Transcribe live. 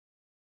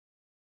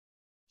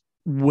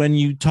when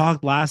you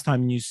talked last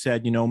time, you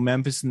said,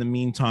 Memphis in the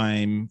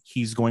meantime,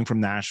 he's going from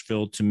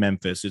Nashville to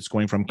Memphis. It's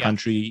going from Yeah.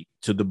 country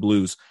to the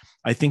blues.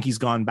 I think he's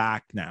gone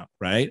back now,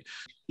 right?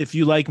 If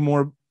you like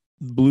more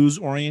blues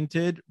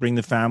oriented, Bring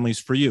the Families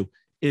for you.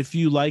 If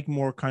you like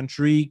more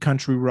country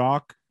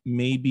rock,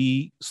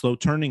 maybe Slow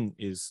Turning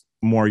is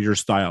more your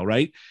style,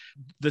 right?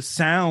 The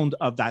sound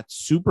of that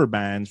super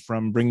band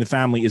from Bring the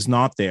Family is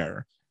not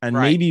there. And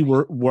Right. maybe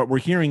what we're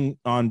hearing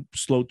on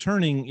Slow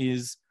Turning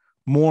is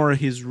more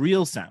his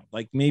real sound.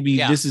 Like maybe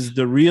Yeah. this is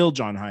the real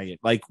John Hyatt,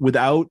 like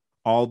without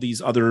all these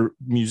other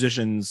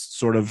musicians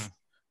sort of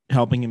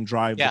helping him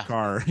drive the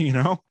car,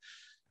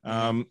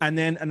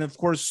 and of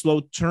course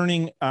Slow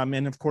Turning,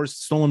 and of course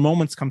Stolen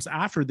Moments comes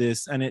after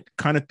this, and it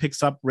kind of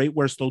picks up right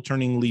where Slow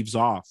Turning leaves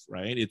off,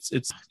 right? It's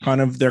kind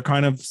of, they're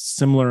kind of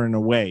similar in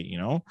a way,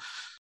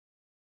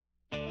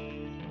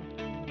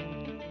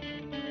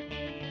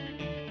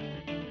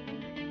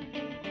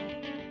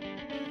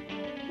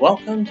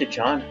 Welcome to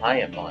John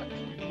Hyatt Month,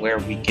 where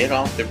we get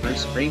off the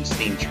Bruce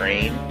Springsteen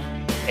train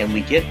and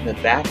we get in the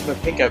back of a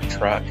pickup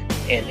truck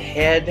and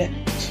head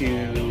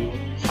to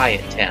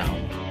Hyatt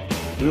Town.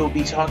 We will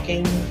be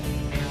talking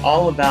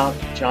all about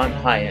John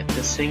Hyatt,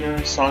 the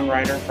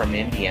singer-songwriter from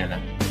Indiana,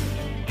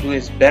 who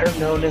is better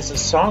known as a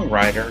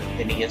songwriter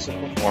than he is a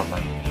performer.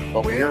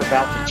 But we're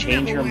about to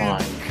change your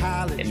mind,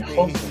 and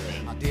hopefully,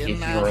 if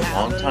you're a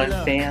longtime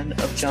fan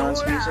of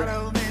John's music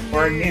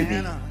or a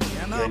newbie,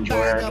 you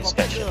enjoy our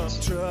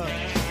discussions.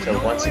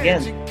 So once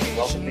again,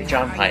 welcome to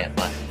John Hyatt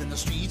Month. In the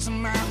streets of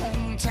my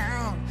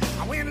hometown,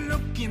 I went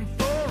looking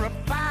for a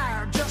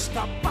fire just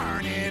to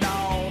burn it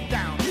all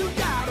down. You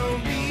got a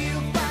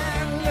real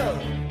fine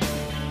love.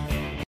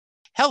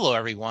 Hello,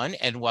 everyone,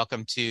 and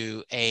welcome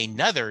to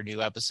another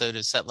new episode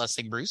of Set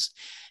Listing Bruce,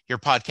 your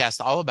podcast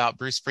all about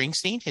Bruce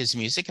Springsteen, his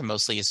music, and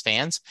mostly his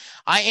fans.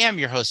 I am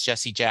your host,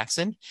 Jesse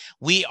Jackson.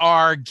 We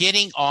are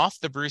getting off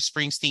the Bruce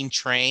Springsteen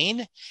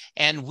train,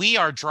 and we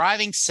are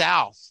driving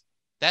south.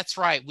 That's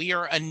right. We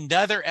are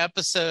another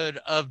episode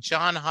of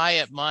John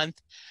Hyatt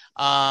Month.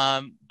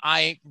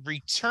 I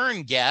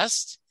return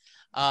guest,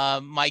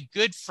 my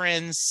good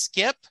friend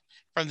Skip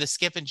from the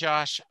Skip and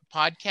Josh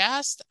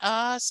podcast.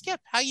 Skip,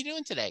 how you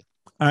doing today?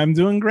 I'm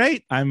doing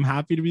great. I'm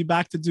happy to be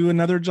back to do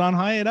another John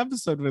Hyatt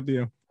episode with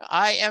you.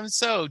 I am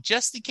so.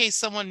 Just in case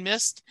someone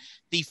missed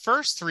the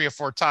first 3 or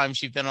 4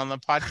 times you've been on the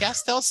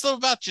podcast, tell us a little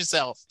about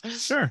yourself.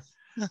 Sure.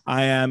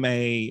 I am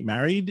a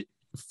married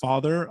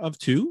father of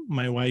 2.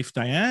 My wife,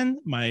 Diane.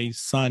 My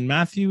son,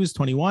 Matthew, is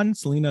 21.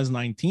 Selena is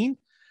 19.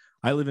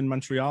 I live in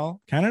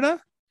Montreal,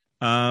 Canada.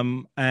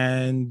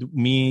 And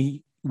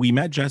we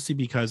met Jesse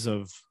because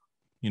of,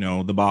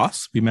 the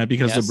boss. We met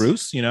because of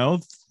Bruce,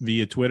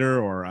 via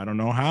Twitter, or I don't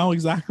know how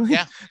exactly.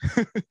 Yeah.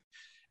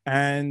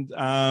 And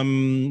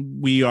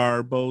we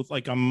are both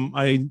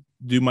I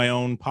do my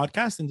own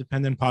podcast,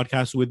 independent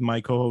podcast with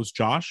my co-host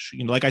Josh.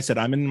 Like I said,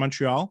 I'm in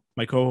Montreal.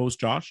 My co-host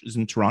Josh is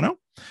in Toronto,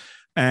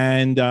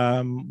 and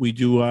we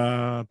do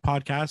a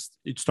podcast.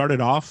 It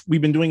started off,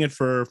 we've been doing it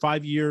for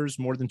 5 years,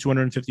 more than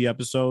 250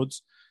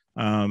 episodes.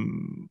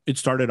 It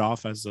started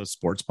off as a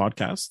sports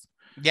podcast.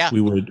 Yeah,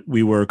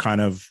 we were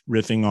kind of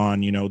riffing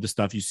on the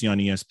stuff you see on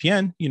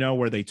ESPN,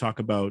 where they talk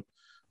about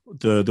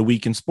the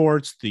week in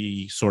sports,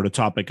 the sort of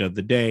topic of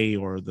the day,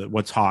 or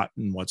what's hot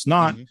and what's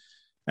not. Mm-hmm.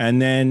 And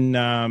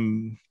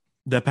then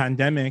the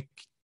pandemic,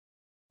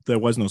 there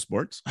was no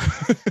sports.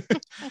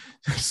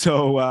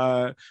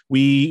 So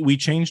we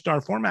changed our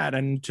format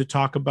and to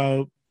talk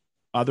about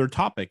other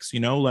topics,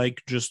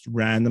 like just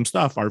random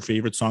stuff, our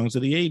favorite songs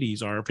of the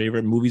 80s, our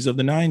favorite movies of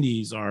the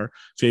 90s, our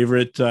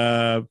favorite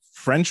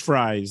French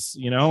fries,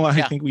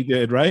 I think we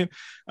did, right?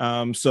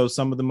 So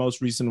some of the most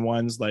recent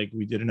ones, like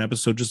we did an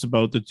episode just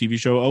about the TV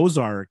show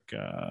Ozark.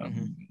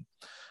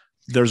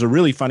 There's a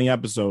really funny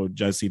episode,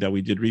 Jesse, that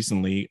we did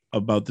recently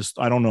about this.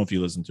 I don't know if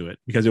you listened to it,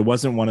 because it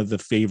wasn't one of the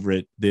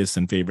favorite this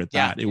and favorite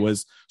that. It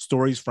was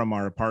stories from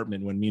our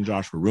apartment when me and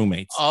Josh were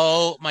roommates.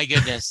 Oh my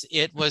goodness.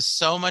 It was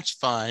so much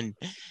fun.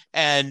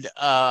 And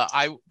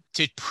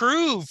to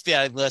prove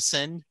that I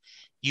listened,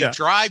 you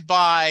drive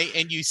by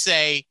and you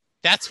say,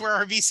 that's where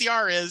our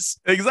VCR is.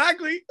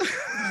 Exactly.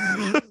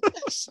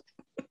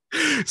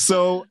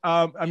 So,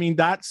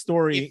 that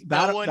story, if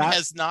no one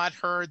has not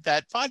heard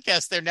that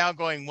podcast, they're now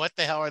going, what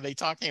the hell are they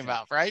talking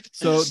about? Right.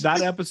 So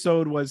that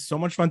episode was so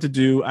much fun to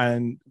do.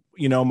 And,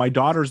 my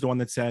daughter's the one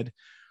that said,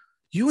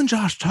 you and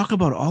Josh talk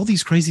about all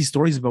these crazy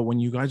stories about when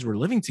you guys were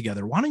living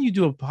together. Why don't you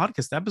do a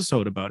podcast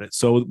episode about it?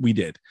 So we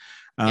did.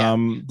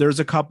 There's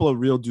a couple of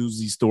real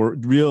doozy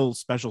real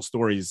special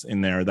stories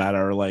in there that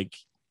are like,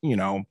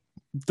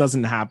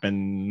 doesn't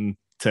happen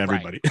to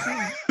everybody.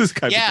 Right. This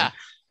kind of thing.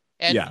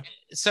 And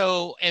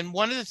so, and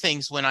one of the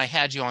things when I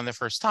had you on the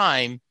first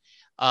time,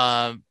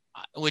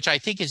 which I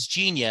think is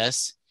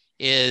genius,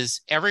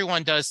 is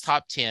everyone does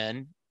top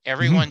 10,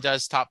 everyone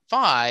does top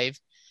 5.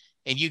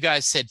 And you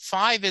guys said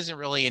 5 isn't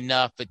really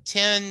enough, but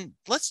 10,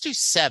 let's do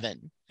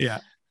 7. Yeah.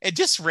 And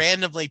just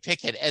randomly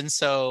pick it. And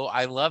so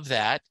I love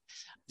that.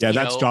 Yeah,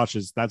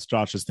 that's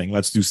Josh's thing.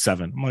 Let's do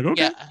 7. I'm like,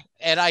 okay. Yeah,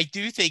 and I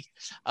do think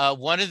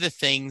one of the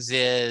things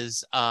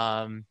is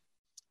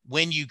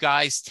when you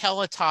guys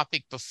tell a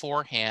topic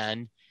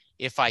beforehand,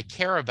 if I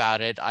care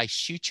about it, I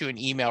shoot you an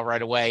email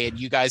right away. And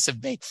you guys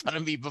have made fun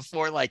of me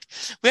before, like,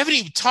 we haven't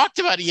even talked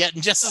about it yet,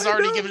 and Jess has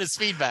already given us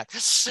feedback.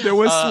 There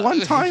was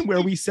one time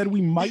where we said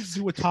we might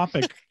do a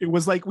topic. It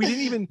was like we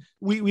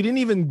didn't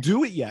even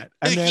do it yet,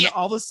 and then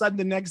all of a sudden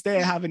the next day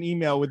I have an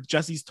email with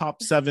Jesse's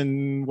top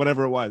 7,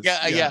 whatever it was.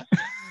 Yeah.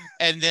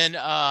 And then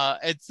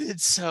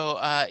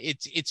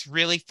it's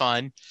really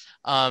fun.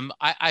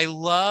 I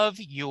love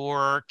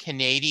your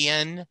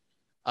Canadian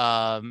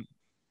bent.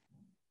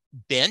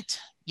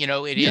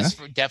 It is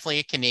definitely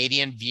a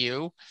Canadian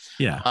view.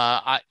 Yeah.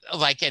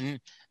 And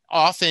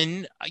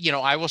often,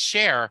 I will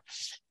share,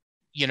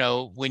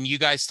 when you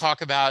guys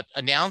talk about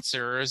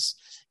announcers,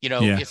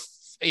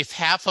 if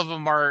half of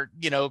them are,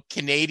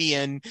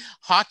 Canadian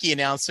hockey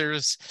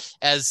announcers,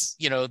 as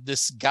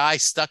this guy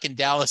stuck in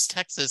Dallas,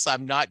 Texas,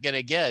 I'm not going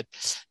to get,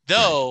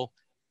 though.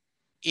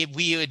 If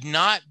we would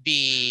not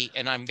be,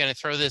 and I'm going to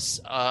throw this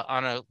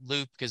on a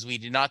loop because we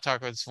did not talk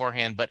about this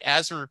beforehand, but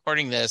as we're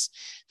recording this,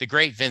 the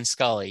great Vince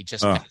Scully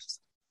just passed.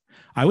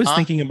 I was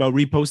thinking about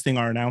reposting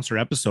our announcer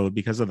episode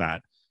because of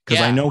that,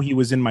 because I know he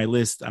was in my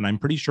list, and I'm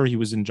pretty sure he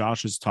was in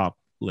Josh's top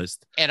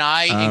list. And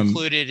I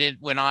included it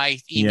when I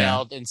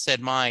emailed and said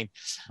mine.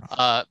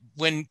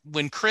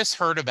 When Chris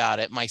heard about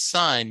it, my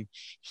son,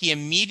 he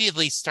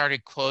immediately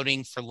started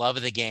quoting "For Love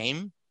of the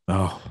Game."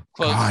 Oh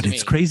God,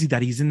 it's crazy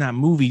that he's in that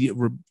movie.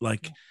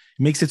 Like, it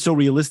makes it so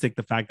realistic,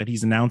 the fact that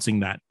he's announcing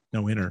that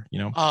no-hitter,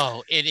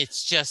 Oh,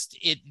 it's just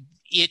he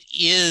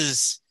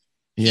is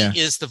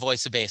the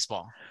voice of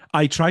baseball.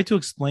 I tried to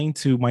explain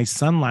to my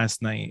son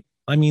last night.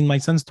 I mean, my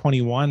son's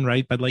 21,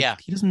 right? But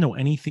he doesn't know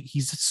anything.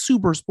 He's a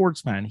super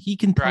sports fan. He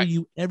can tell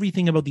you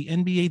everything about the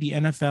NBA, the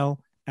NFL,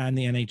 and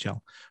the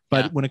NHL.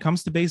 But when it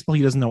comes to baseball,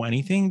 he doesn't know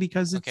anything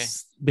because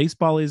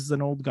baseball is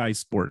an old guy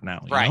sport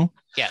now. You know?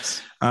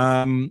 Yes.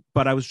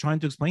 But I was trying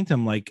to explain to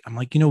him, I'm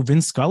like,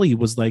 Vince Scully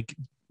was like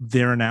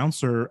their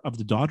announcer of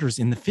the Dodgers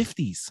in the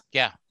 50s.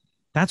 Yeah.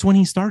 That's when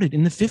he started,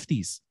 in the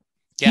 50s.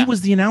 Yeah. He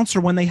was the announcer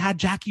when they had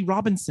Jackie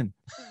Robinson,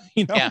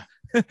 Yeah.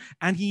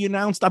 And he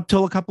announced up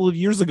till a couple of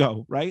years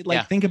ago, right?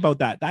 Think about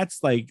that.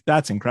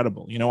 That's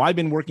incredible. I've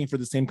been working for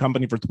the same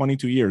company for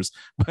 22 years,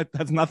 but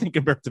that's nothing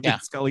compared to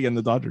Vince Scully and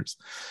the Dodgers.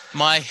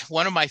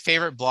 One of my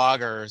favorite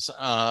bloggers,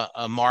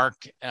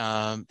 Mark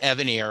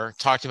Evanier,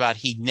 talked about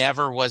he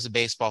never was a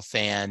baseball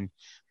fan,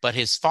 but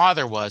his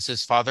father was.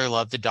 His father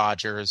loved the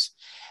Dodgers,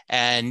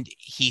 and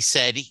he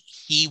said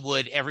he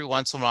would every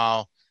once in a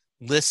while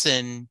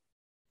listen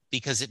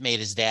because it made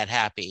his dad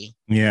happy.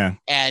 Yeah.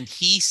 And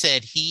he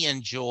said he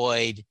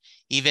enjoyed,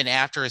 even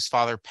after his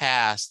father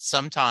passed,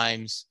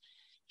 sometimes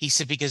he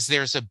said, because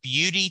there's a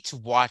beauty to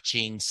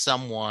watching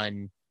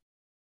someone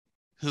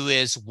who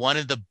is one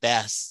of the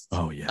best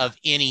of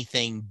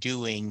anything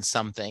doing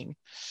something.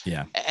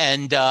 Yeah.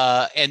 And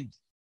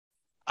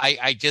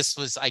I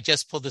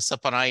just pulled this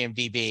up on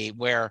IMDb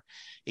where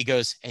he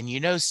goes, and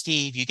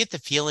Steve, you get the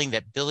feeling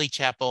that Billy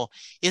Chappell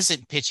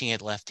isn't pitching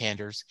at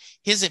left-handers.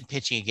 He isn't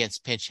pitching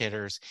against pinch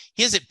hitters.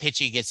 He isn't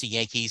pitching against the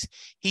Yankees.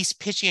 He's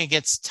pitching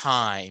against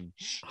time.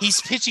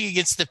 He's pitching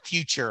against the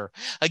future,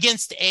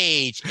 against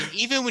age. And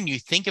even when you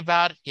think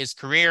about his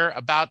career,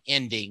 about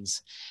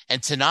endings.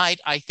 And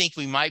tonight, I think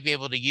we might be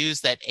able to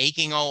use that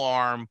aching old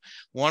arm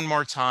one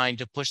more time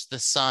to push the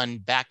sun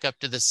back up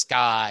to the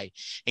sky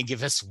and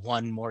give us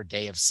one more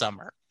day of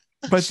summer.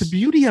 But the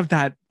beauty of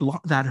that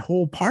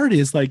whole part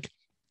is, do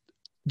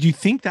you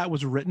think that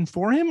was written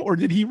for him, or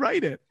did he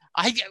write it?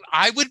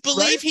 I would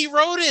believe he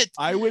wrote it.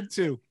 I would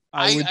too.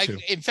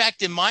 In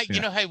fact, in my,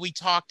 how we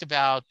talked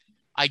about,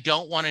 I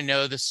don't want to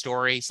know the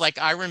stories.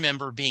 I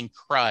remember being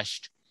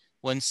crushed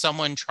when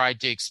someone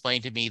tried to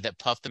explain to me that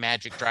Puff the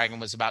Magic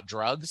Dragon was about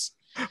drugs.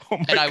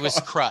 And I was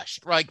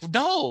crushed.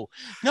 No,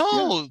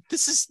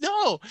 this is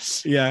no.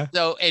 Yeah.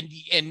 So,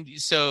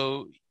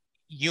 so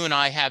you and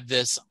I have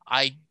this,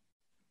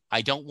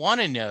 I don't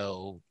want to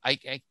know.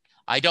 I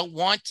don't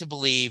want to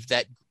believe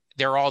that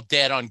they're all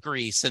dead on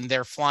Greece and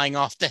they're flying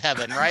off to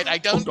heaven, right? I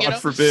don't. God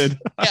forbid.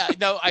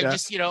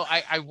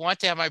 I want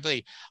to have my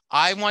belief.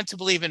 I want to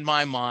believe in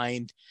my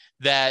mind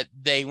that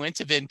they went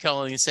to Vin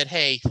Scully and said,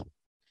 "Hey,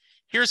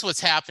 here's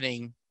what's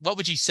happening. What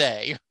would you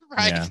say?"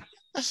 Right?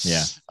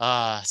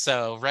 Yeah.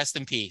 So rest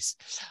in peace.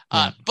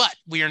 But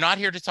we are not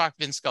here to talk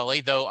Vin Scully,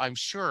 though I'm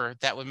sure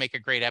that would make a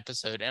great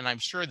episode. And I'm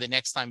sure the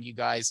next time you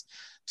guys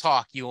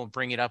talk, you will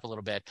bring it up a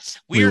little bit.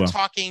 We are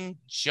talking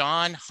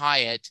John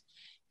Hiatt,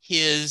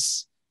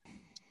 his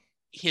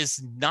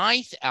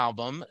 9th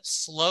album,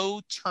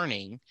 Slow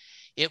Turning.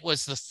 It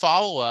was the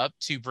follow-up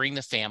to Bring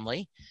the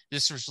Family.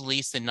 This was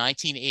released in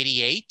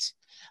 1988.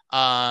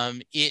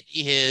 It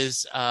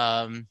is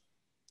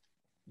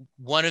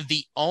one of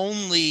the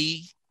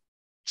only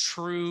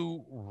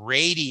true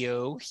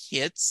radio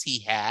hits he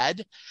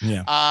had.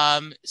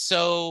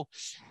 So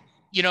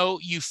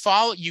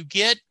you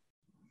get,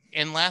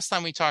 and last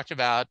time we talked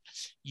about,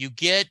 you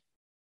get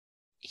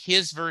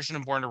his version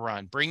of Born to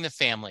Run, Bring the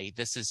Family.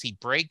 This is, he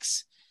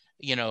breaks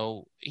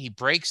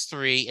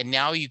 3, and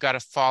now you got to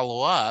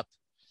follow up.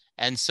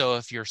 And so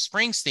if you're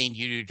Springsteen,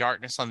 you do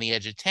Darkness on the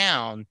Edge of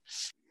Town.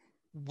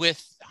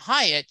 With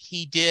Hyatt,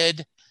 he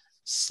did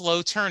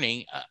Slow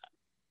Turning.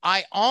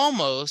 I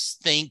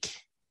almost think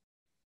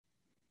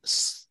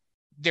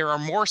there are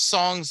more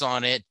songs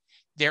on it.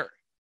 There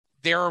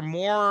are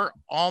more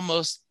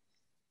almost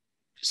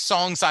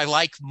songs I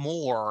like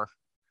more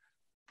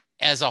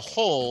as a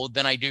whole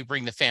than I do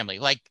Bring the Family.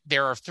 Like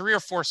there are 3 or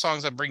 4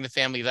 songs on Bring the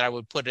Family that I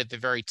would put at the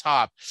very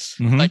top,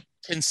 but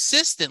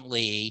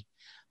consistently,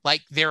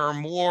 like there are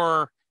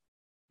more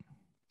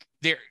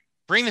there.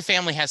 Bring the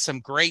Family has some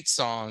great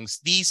songs.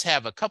 These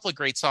have a couple of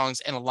great songs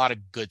and a lot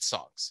of good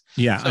songs.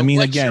 Yeah. So I mean,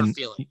 what's again, your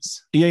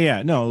feelings?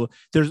 Yeah. No,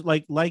 there's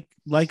like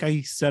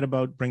I said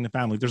about Bring the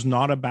Family, there's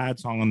not a bad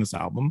song on this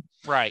album.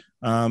 Right.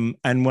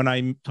 And when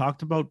I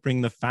talked about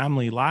Bring the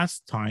Family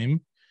last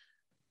time,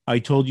 I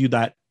told you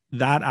that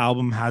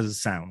album has a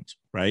sound,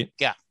 right?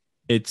 Yeah.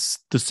 It's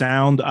the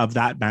sound of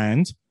that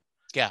band.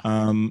 Yeah.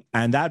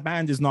 And that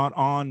band is not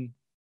on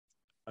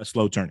a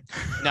Slow Turning.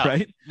 No.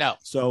 Right? No.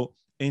 So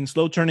in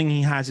Slow Turning,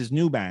 he has his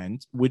new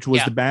band, which was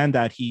Yeah. the band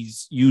that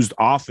he's used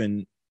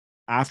often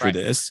after Right.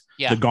 this.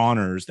 Yeah. The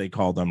Goners, they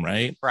call them,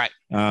 right? Right.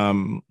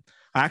 I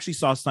actually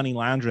saw Sonny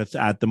Landreth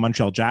at the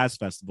Montreal Jazz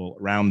Festival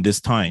around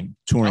this time,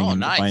 touring Oh,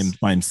 nice.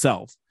 by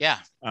himself. Yeah.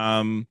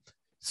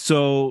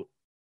 So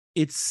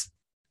it's,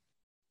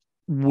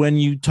 when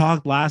you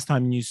talked last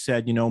time and you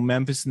said,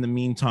 Memphis in the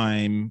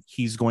meantime,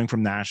 he's going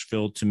from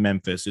Nashville to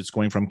Memphis. It's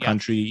going from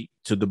country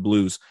to the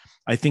blues.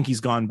 I think he's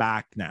gone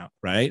back now,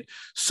 right?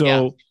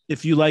 So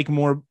if you like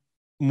more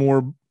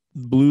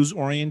blues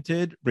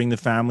oriented, Bring the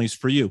Families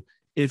for you.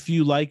 If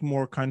you like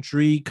more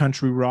country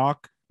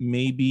rock,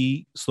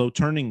 maybe Slow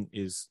Turning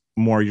is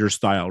more your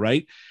style,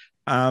 right?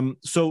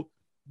 So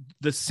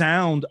the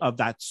sound of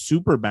that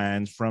super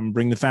band from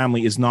Bring the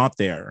Family is not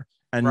there.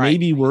 And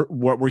maybe what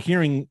we're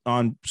hearing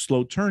on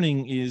Slow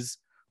Turning is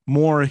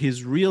more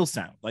his real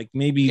sound. Like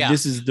maybe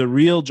this is the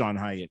real John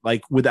Hyatt,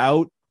 like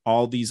without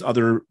all these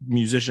other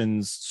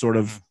musicians sort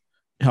of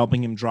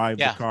helping him drive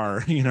the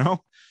car,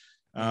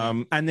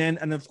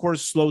 and of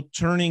course Slow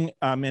Turning,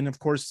 and of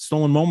course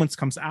Stolen Moments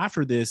comes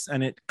after this,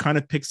 and it kind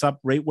of picks up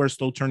right where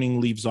Slow Turning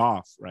leaves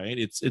off, right?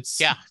 It's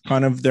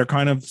they're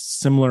kind of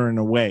similar in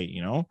a way,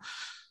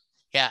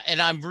 Yeah,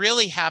 and I'm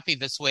really happy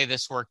this way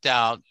this worked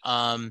out.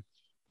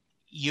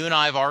 You and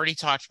I have already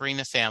talked Bring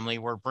the Family.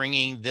 We're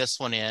bringing this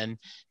one in.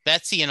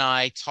 Betsy and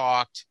I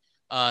talked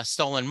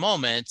Stolen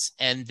Moments,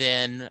 and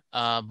then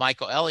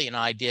Michael Elliott and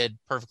I did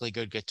Perfectly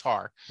Good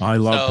Guitar. I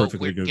love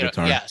Perfectly Good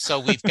Guitar. Yeah, so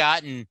we've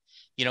gotten,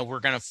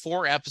 we're going to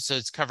 4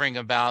 episodes covering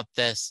about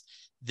this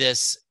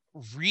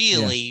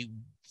really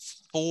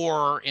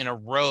 4 in a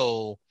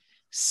row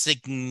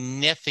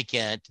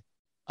significant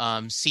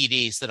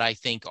CDs that I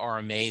think are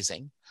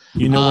amazing.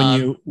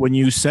 When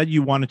you said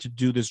you wanted to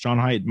do this John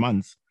Hyatt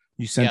month,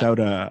 you sent out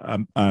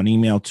an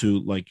email to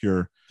like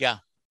your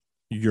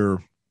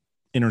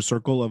inner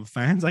circle of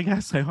fans, I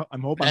guess.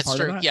 I'm hoping that's I'm part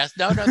true. of that. Yes,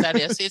 no, that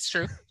is, it's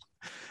true.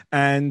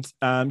 And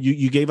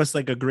you gave us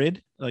like a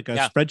grid, like a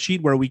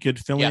spreadsheet where we could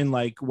fill in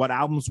like what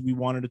albums we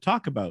wanted to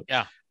talk about.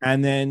 Yeah.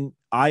 And then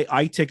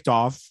I ticked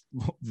off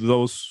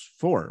those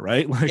 4,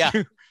 right? Like,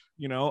 and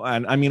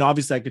I mean,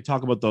 obviously I could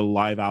talk about the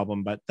live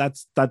album, but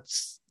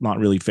that's not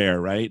really fair,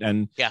 right?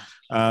 And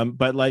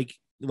but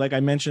like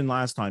I mentioned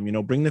last time,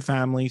 Bring the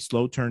Family,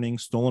 Slow Turning,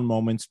 Stolen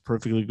Moments,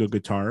 Perfectly Good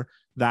Guitar.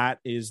 That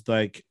is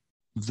like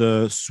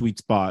the sweet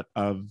spot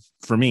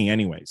for me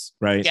anyways,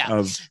 right? Yeah.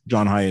 Of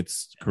John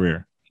Hyatt's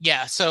career.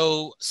 Yeah.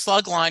 So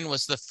Slugline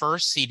was the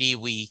first CD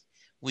we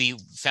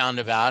found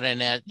about,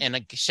 and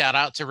a shout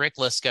out to Rick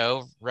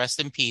Lisco. Rest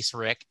in peace,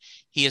 Rick.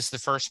 He is the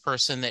first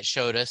person that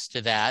showed us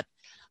to that.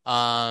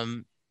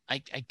 I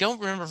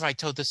don't remember if I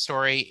told the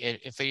story,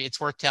 if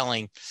it's worth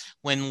telling.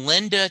 When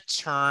Linda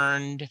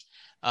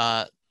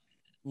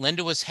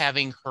was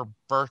having her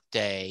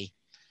birthday,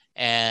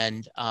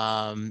 and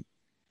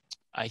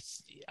I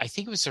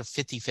think it was her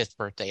 55th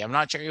birthday. I'm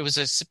not sure. It was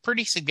a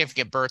pretty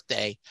significant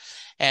birthday.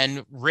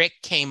 And Rick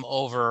came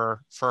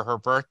over for her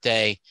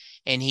birthday,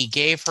 and he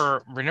gave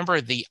her,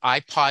 remember the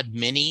iPod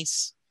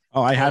minis?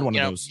 Oh, I had one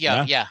of those.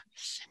 Yeah.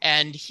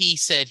 And he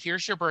said,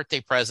 here's your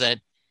birthday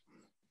present.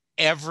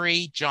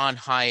 Every John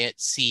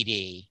Hyatt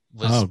CD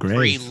was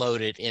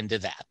preloaded into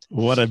that.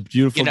 What a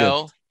beautiful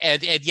gift.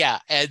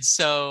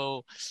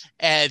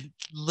 And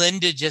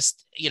Linda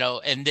just,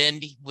 and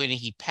then when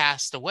he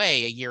passed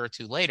away a year or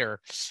 2 later,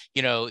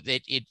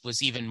 it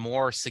was even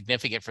more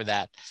significant for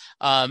that.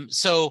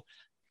 So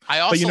I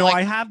also,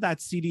 I have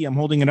that CD. I'm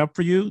holding it up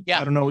for you.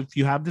 Yeah. I don't know if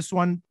you have this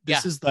one.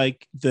 This is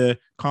like the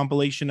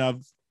compilation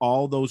of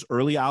all those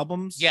early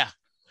albums. Yeah.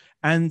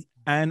 And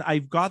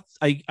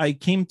I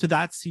came to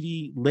that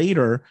CD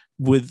later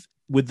with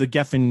with the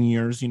Geffen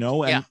years, and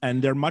Yeah.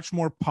 and they're much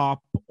more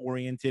pop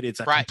oriented.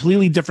 It's a Right.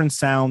 completely different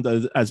sound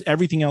as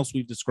everything else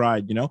we've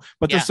described, but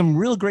Yeah. there's some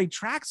real great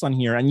tracks on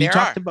here. And you There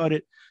talked are. about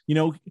it,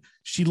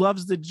 She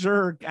Loves the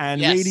Jerk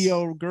and Yes.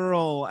 Radio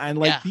Girl, and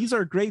like Yeah. these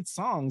are great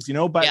songs,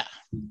 but Yeah.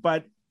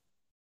 but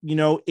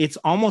it's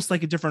almost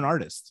like a different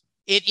artist.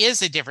 It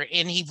is a different,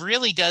 and he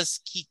really does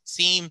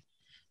seem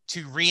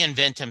to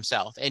reinvent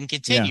himself and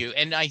continue.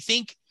 And I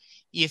think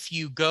if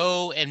you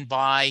go and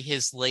buy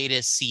his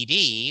latest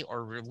CD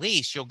or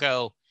release, you'll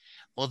go,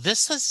 well,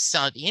 this doesn't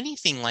sound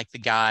anything like the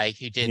guy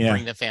who did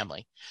Bring the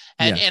Family.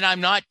 And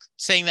I'm not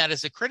saying that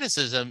as a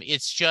criticism.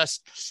 It's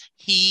just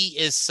he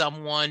is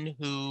someone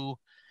who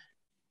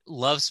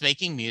loves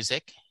making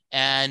music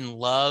and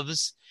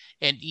loves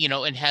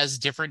and has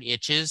different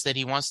itches that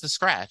he wants to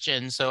scratch.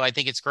 And so I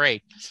think it's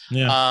great.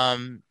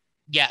 And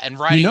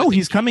writing.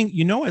 He's coming.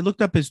 I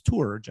looked up his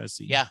tour,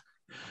 Jesse. Yeah.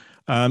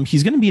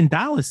 He's going to be in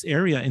Dallas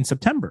area in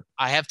September.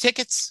 I have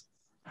tickets.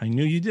 I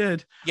knew you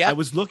did. Yeah. I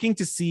was looking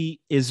to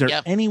see, is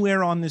there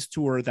anywhere on this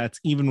tour that's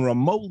even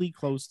remotely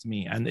close to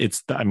me? And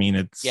it's not.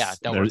 Yeah.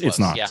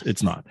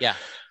 It's not. Yeah.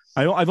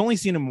 I've only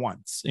seen him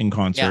once in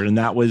concert, and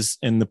that was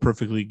in the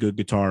Perfectly Good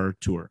Guitar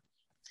tour.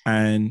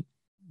 And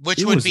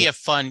which would be a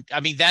fun. I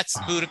mean, that's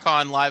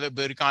Budokan, live at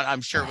Budokan.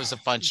 I'm sure it was a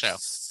fun show.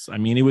 I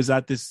mean, it was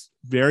at this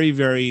very,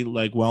 very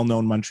like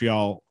well-known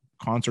Montreal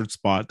concert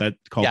spot that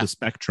called the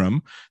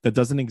Spectrum that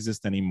doesn't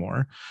exist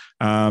anymore.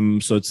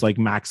 So it's like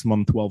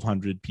maximum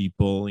 1,200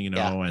 people,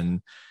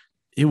 and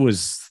it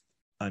was,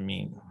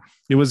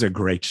 it was a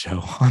great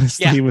show.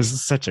 Honestly, it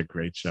was such a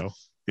great show.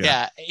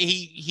 Yeah,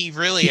 he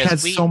really is.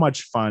 Has so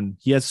much fun.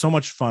 He has so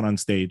much fun on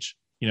stage,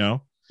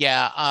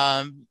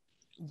 Yeah.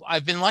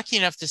 I've been lucky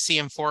enough to see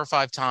him 4 or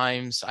 5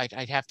 times.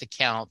 I'd have to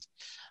count.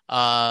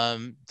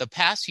 The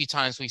past few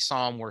times we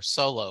saw him were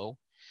solo,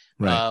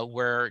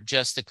 were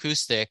just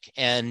acoustic,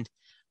 and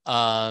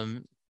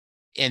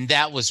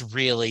that was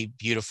really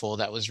beautiful.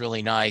 That was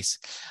really nice.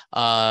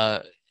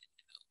 I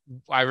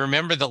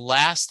remember the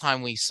last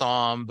time we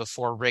saw him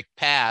before Rick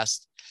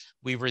passed,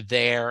 we were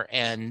there,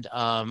 and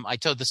I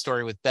told the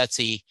story with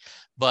Betsy,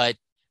 but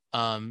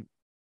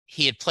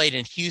he had played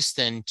in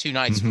Houston 2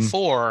 nights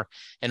before,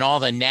 and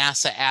all the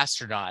NASA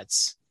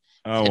astronauts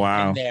had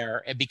been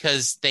there,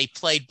 because they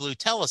played Blue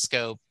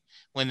Telescope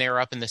when they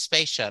were up in the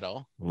space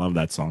shuttle. Love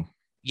that song.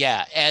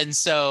 Yeah. And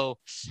so,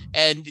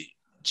 and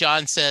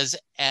John says,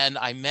 and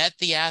I met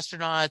the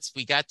astronauts.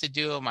 We got to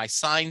do them. I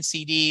signed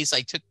CDs.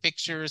 I took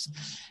pictures.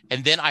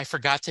 And then I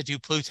forgot to do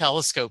Blue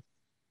Telescope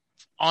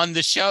on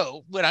the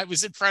show when I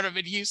was in front of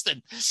it in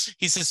Houston.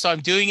 He says, so I'm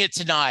doing it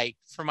tonight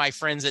for my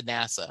friends at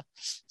NASA.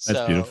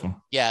 That's beautiful.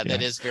 Yeah,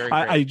 that is very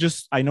great.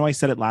 I know I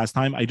said it last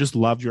time. I just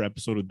loved your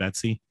episode with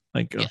Betsy.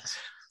 Like,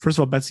 first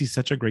of all, Betsy's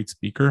such a great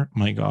speaker.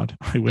 My God,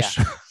 I wish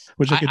I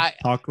could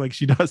talk like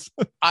she does.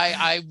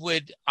 I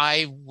would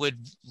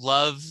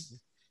love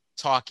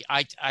talk.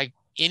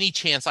 Any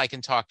chance I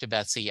can talk to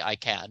Betsy, I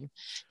can.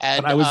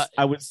 And but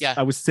I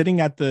was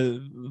sitting at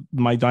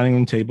my dining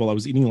room table. I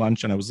was eating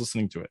lunch and I was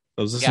listening to it.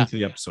 I was listening to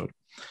the episode,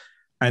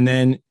 and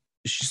then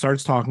she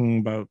starts talking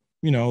about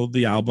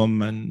the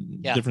album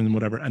and different and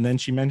whatever, and then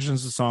she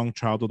mentions the song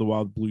 "Child of the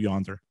Wild Blue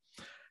Yonder,"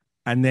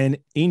 and then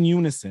in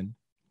unison,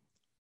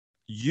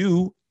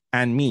 you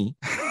and me,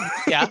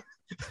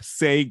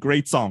 say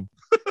 "Great song."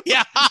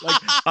 Yeah.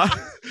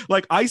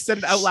 like I said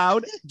it out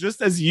loud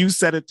just as you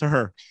said it to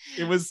her.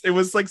 It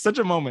was like such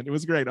a moment. It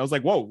was great. I was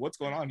like, whoa, what's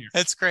going on here?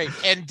 That's great.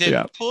 And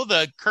to pull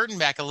the curtain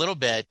back a little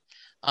bit,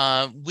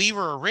 we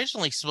were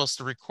originally supposed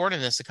to record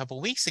this a couple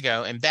of weeks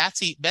ago, and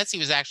Betsy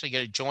was actually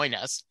going to join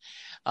us.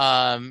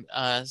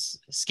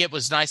 Skip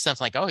was nice enough,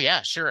 like, oh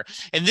yeah, sure.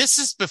 And this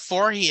is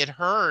before he had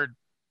heard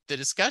the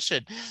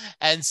discussion.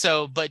 And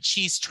so, but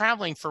she's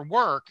traveling for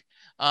work.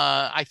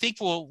 I think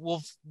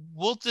we'll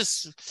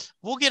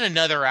get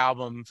another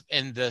album,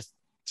 and the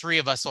 3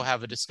 of us will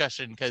have a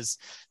discussion, because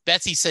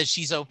Betsy says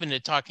she's open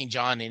to talking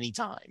John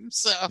anytime.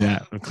 So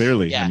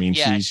clearly, I mean,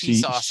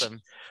 she's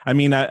awesome.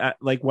 I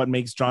like what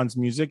makes John's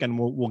music, and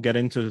we'll get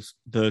into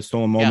the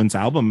Stolen Moments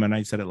album. And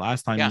I said it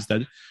last time, is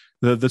that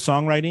the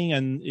songwriting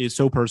and is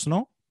so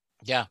personal,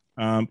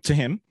 to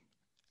him,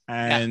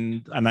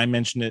 and I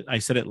mentioned it. I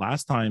said it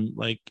last time,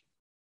 like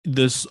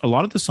a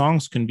lot of the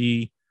songs can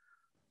be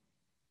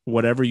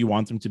whatever you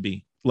want them to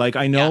be. Like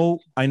I know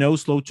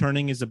Slow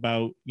Turning is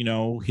about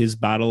his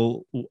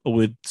battle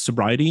with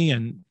sobriety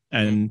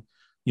and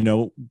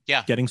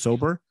getting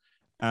sober.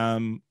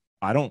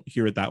 I don't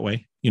hear it that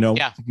way,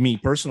 me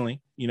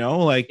personally,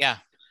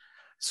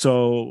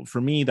 so for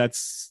me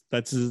that's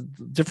a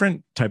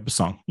different type of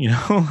song.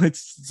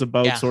 It's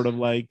about sort of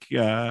like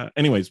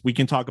anyways, we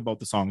can talk about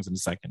the songs in a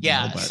second.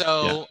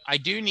 I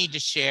do need to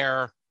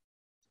share.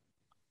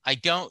 I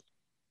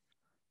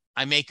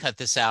may cut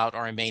this out,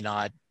 or I may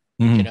not.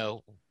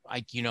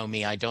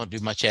 Me, I don't do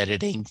much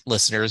editing,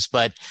 listeners,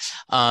 but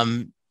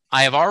I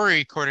have already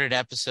recorded an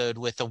episode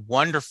with a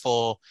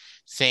wonderful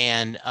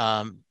fan,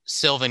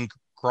 Sylvan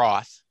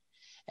Groth,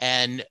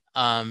 and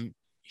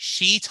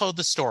she told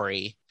the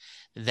story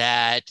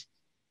that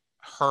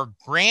her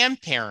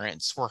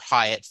grandparents were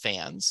Hyatt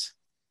fans,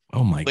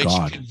 Oh my which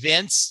God.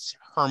 convinced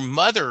her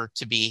mother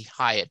to be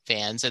Hyatt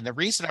fans. And the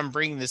reason I'm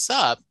bringing this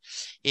up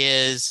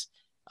is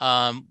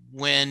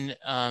when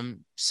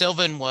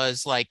Sylvan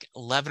was like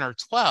 11 or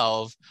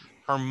 12,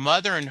 her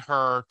mother and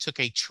her took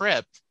a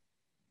trip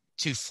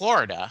to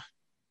Florida,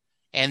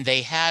 and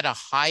they had a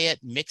Hyatt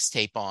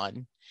mixtape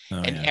on. Oh,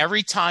 And yeah.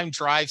 every time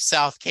Drive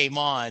South came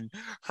on,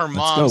 her Let's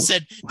mom go.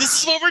 said, "This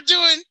is what we're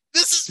doing.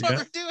 This is what Yeah.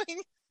 we're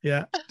doing."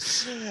 Yeah.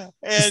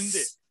 And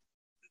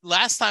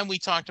last time we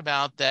talked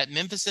about that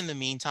Memphis in the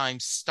Meantime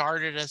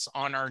started us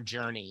on our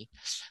journey.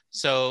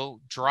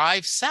 So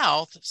Drive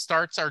South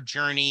starts our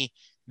journey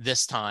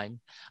this time.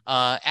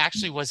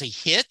 Actually was a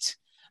hit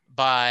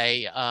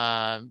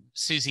by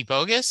Susie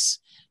Bogus.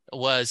 It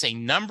was a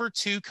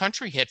 #2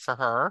 country hit for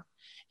her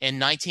in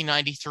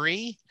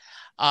 1993.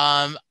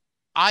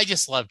 I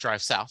just love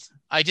Drive South.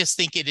 I just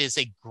think it is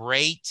a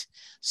great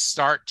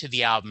start to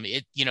the album.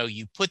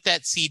 You put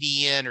that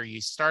CD in, or you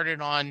start it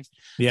on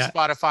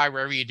Spotify,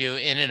 wherever you do,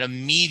 and it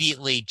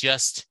immediately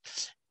just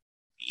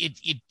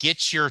it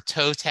gets your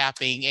toe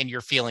tapping and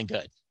you're feeling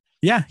good.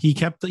 Yeah, he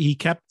kept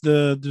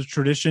the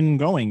tradition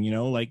going,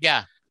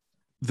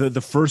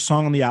 the first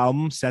song on the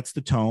album sets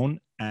the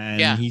tone,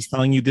 and he's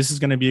telling you this is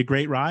going to be a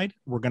great ride.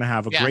 We're going to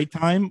have a great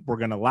time. We're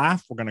going to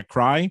laugh. We're going to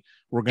cry.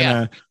 We're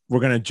going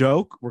to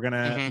joke. We're going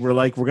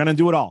to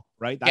do it all.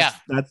 Right.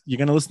 That's you're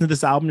going to listen to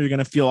this album. You're going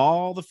to feel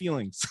all the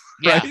feelings.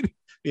 Right.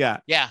 Yeah.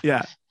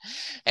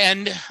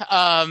 And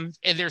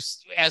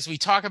there's, as we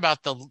talk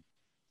about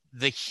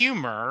the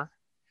humor,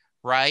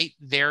 right,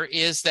 there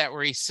is that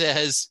where he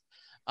says,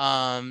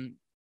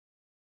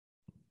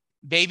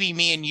 "Baby,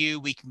 me and you,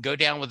 we can go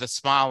down with a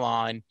smile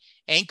on.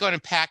 Ain't going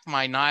to pack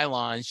my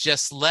nylons.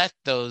 Just let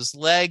those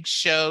legs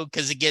show,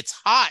 because it gets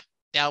hot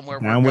down where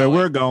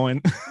we're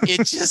going."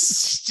 It's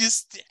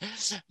just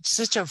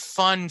such a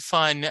fun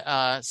song.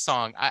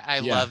 I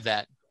love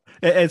that.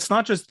 It's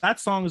not just that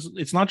song.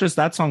 It's not just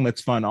that song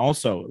that's fun.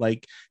 Also,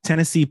 like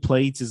Tennessee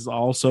Plates is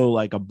also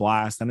like a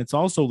blast, and it's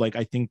also like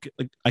I think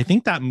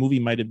that movie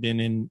might have been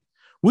in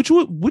which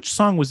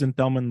song was in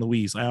Thelma and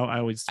Louise.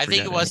 I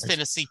think it was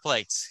Tennessee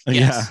Plates.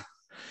 Yes.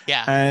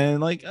 Yeah.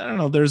 And like, I don't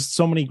know, there's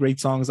so many great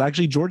songs.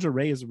 Actually, Georgia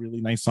Ray is a really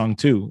nice song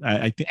too.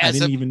 I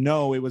didn't even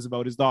know it was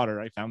about his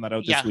daughter. I found that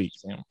out this week.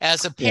 So.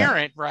 As a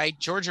parent, right?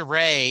 Georgia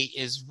Ray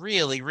is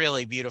really,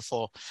 really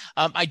beautiful.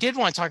 I did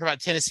want to talk about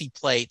Tennessee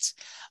Plates.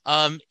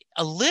 A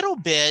little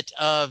bit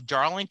of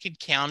Darlington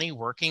County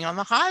working on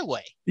the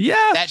highway.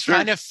 Yeah. That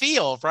kind of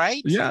feel,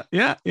 right? Yeah.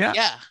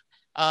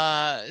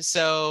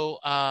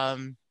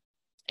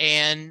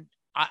 And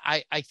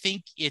I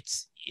think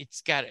it's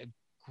got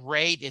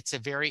it's a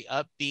very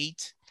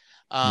upbeat.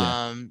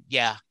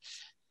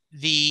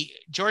 The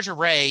Georgia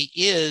Ray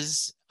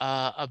is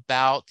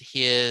about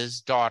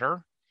his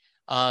daughter.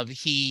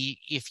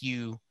 If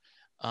you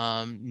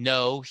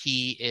know,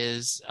 he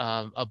is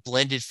a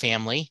blended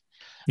family.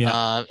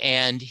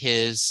 And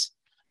his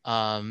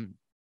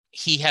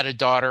he had a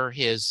daughter.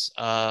 His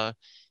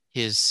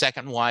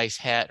second wife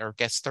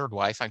third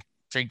wife.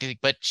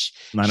 But she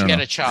had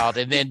a child,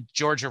 and then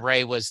Georgia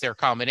Ray was their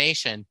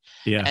combination.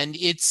 Yeah. And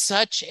it's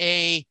such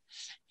I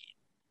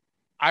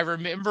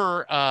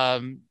remember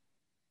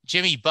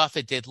Jimmy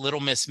Buffett did Little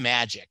Miss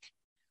Magic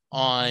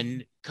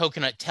on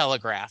Coconut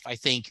Telegraph, I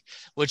think,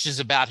 which is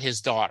about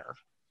his daughter,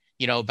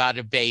 about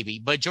a baby.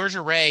 But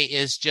Georgia Ray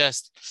is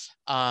just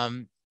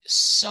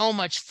so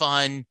much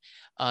fun,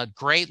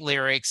 great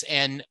lyrics,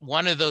 and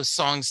one of those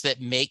songs that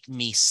make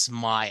me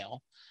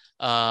smile.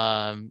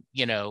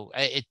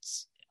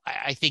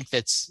 I think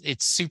it's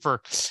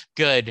super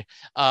good.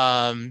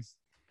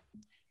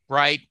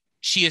 Right.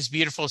 She is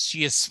beautiful.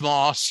 She is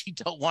small. She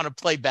don't want to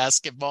play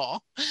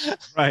basketball.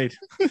 Right.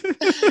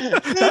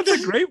 That's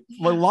a great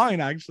line,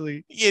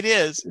 actually. It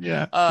is.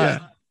 Yeah.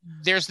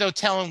 There's no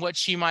telling what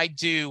she might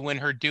do when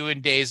her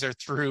doing days are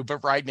through,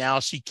 but right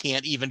now she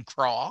can't even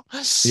crawl.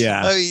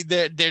 Yeah. I mean,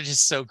 they're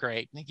just so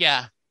great.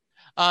 Yeah.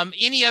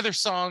 Any other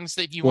songs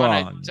that you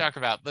want to talk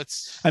about?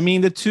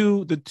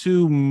 The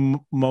two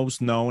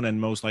most known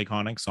and most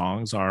iconic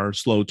songs are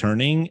Slow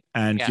Turning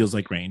and Feels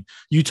Like Rain.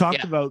 You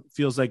talked about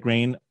Feels Like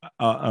Rain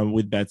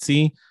with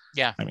Betsy.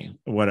 Yeah. I mean,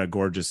 what a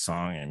gorgeous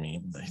song. I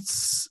mean,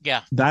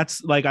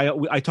 that's like,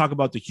 I talk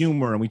about the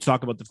humor and we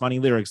talk about the funny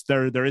lyrics.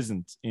 There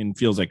isn't in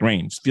Feels Like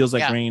Rain. Feels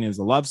Like Rain is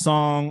a love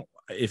song,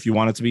 if you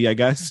want it to be, I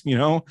guess,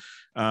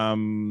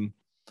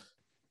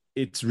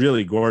 it's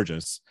really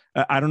gorgeous.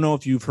 I don't know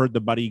if you've heard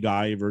the Buddy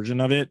Guy version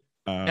of it.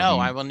 No,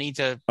 I will need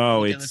to.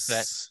 Oh,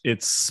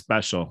 it's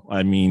special.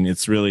 I mean,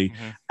 it's really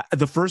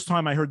the first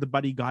time I heard the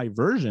Buddy Guy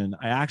version,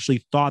 I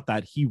actually thought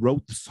that he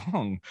wrote the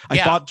song. I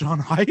thought John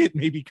Hyatt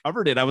maybe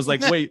covered it. I was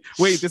like, wait,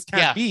 this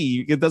can't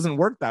be. It doesn't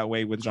work that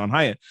way with John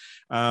Hyatt.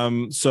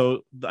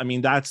 So I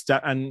mean, that's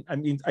that, and I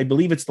mean, I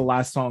believe it's the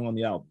last song on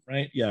the album,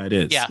 right? Yeah, it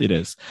is. Yeah. It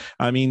is.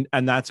 I mean,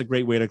 and that's a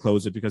great way to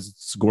close it because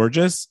it's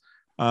gorgeous.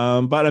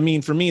 But I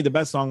mean, for me, the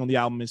best song on the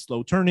album is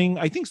Slow Turning.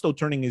 I think Slow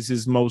Turning is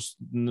his most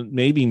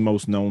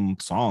known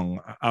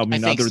song. I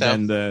mean,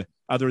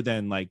 other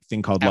than like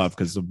Thing Called Love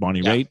because of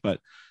Bonnie Raitt.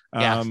 But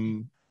Yeah.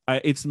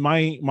 It's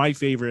my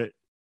favorite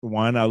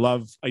one.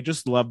 I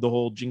just love the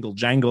whole jingle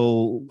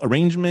jangle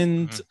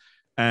arrangement,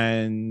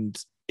 and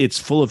it's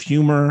full of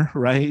humor,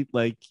 right?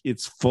 Like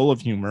it's full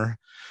of humor.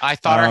 I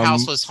thought our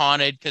house was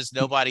haunted because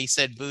nobody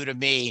said boo to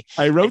me.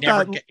 I wrote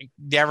that.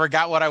 Never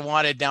got what I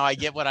wanted. Now I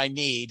get what I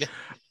need.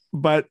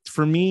 But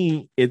for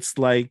me, it's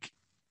like,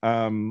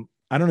 I don't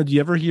know. Do you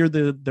ever hear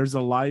there's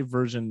a live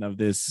version of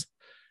this?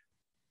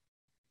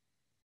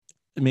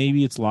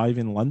 Maybe it's live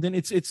in London.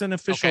 It's an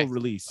official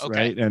release,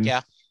 right? And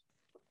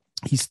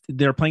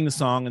they're playing the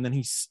song, and then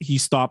he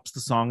stops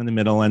the song in the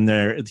middle,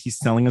 and he's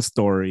telling a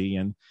story,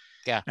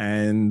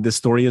 and the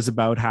story is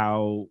about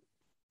how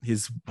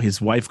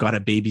his wife got a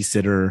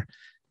babysitter,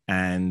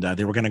 and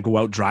they were going to go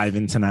out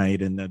driving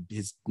tonight in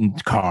his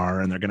car,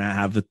 and they're going to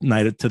have the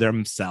night to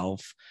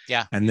themselves.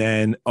 Yeah. And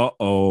then,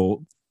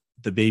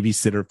 the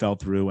babysitter fell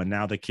through, and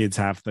now the kids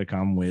have to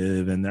come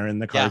with, and they're in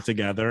the car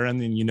together.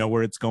 And then you know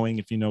where it's going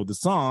if you know the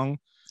song.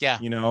 Yeah.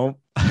 You know,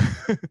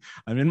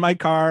 I'm in my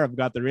car. I've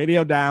got the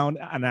radio down,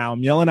 and now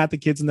I'm yelling at the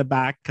kids in the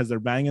back because they're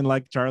banging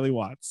like Charlie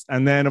Watts.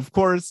 And then, of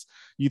course,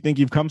 you think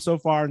you've come so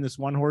far in this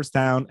one horse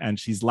town, and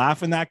she's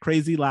laughing that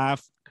crazy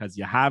laugh because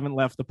you haven't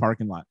left the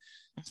parking lot.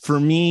 For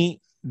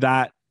me,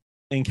 that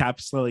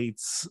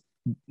encapsulates,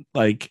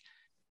 like,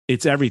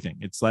 it's everything.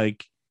 It's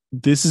like,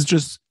 this is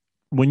just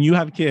when you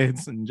have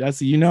kids, and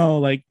Jesse, you know,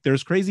 like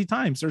there's crazy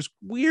times, there's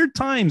weird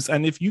times.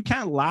 And if you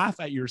can't laugh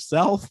at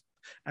yourself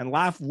and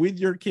laugh with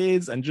your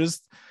kids and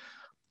just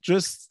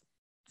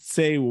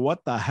say,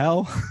 what the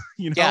hell,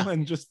 you know,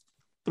 and just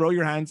throw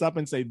your hands up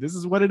and say, this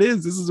is what it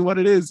is. This is what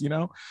it is, you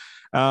know,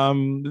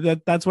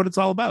 that's what it's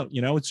all about.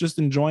 You know, it's just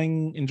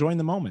enjoying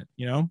the moment,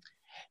 you know?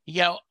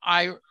 Yeah.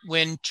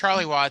 When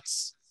Charlie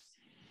Watts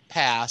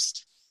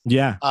passed.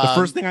 Yeah. The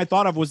first thing I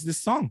thought of was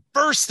this song.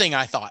 First thing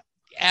I thought.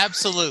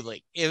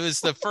 Absolutely. It was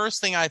the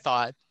first thing I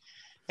thought.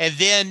 And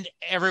then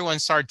everyone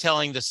started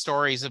telling the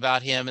stories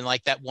about him. And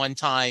like that one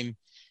time,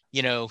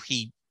 you know,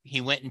 he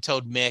went and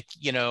told Mick,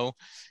 you know,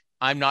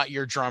 I'm not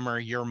your drummer,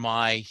 you're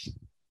my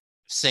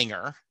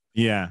singer.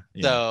 Yeah.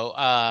 So,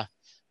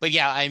 but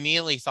yeah, I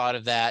immediately thought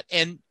of that.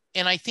 And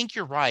I think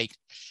you're right.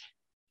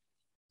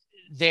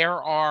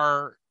 There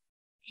are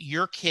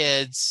your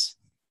kids,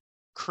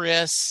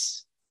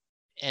 Chris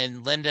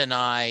and Linda and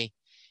I,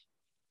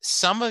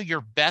 some of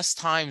your best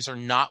times are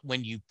not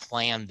when you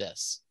plan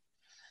this.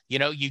 You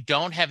know, you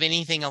don't have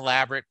anything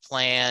elaborate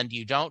planned.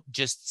 You don't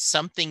just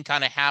something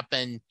kind of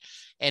happened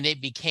and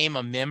it became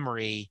a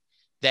memory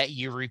that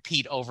you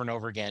repeat over and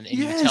over again. And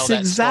yes, you tell that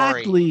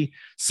exactly. Story.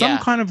 Some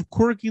kind of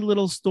quirky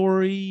little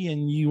story,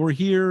 and you were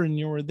here and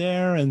you were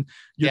there, and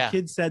your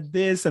kid said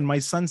this, and my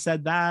son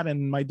said that,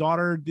 and my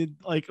daughter did,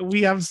 like,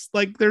 we have,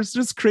 like, there's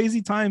just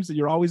crazy times that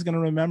you're always going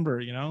to remember,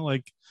 you know,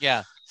 like,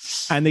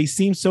 and they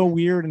seem so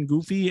weird and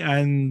goofy,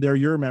 and they're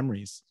your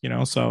memories, you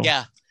know? So,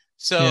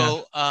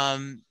 So,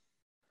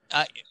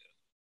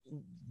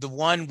 the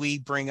one we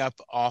bring up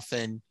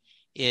often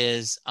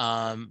is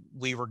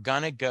we were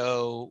gonna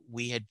go.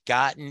 We had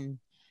gotten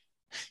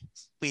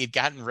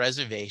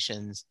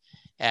reservations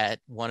at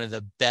one of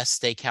the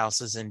best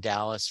steakhouses in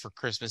Dallas for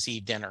Christmas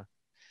Eve dinner.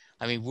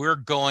 I mean, we're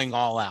going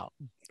all out.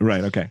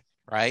 Right. Okay.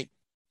 Right.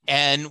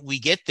 And we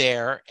get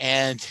there,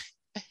 and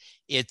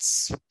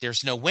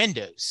there's no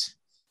windows.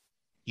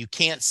 You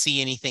can't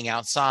see anything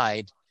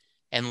outside,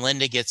 and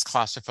Linda gets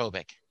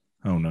claustrophobic.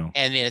 Oh no.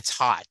 And it's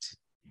hot,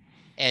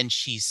 and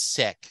she's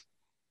sick.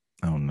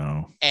 Oh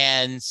no.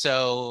 And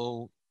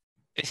so,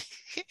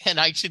 and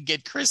I should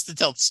get Chris to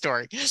tell the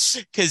story,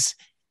 because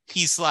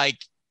he's like,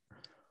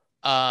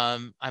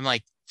 I'm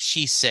like,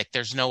 she's sick.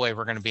 There's no way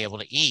we're going to be able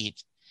to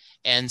eat.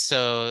 And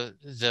so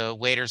the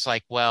waiter's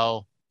like,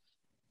 well,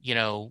 you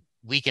know,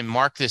 we can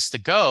mark this to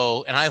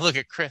go. And I look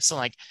at Chris and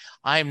like,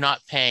 I'm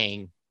not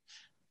paying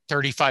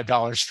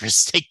 $35 for a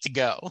steak to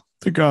go.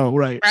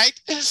 Right. Right.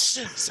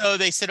 So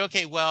they said,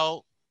 okay,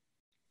 well,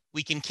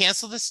 we can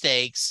cancel the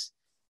steaks.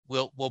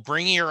 We'll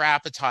bring you your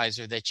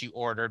appetizer that you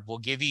ordered. We'll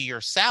give you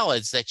your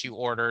salads that you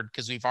ordered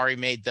because we've already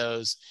made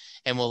those,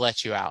 and we'll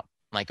let you out.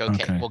 I'm like,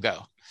 okay, we'll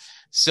go.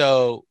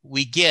 So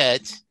we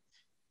get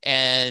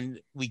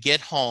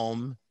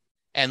home,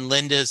 and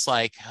Linda's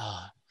like,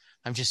 oh,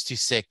 I'm just too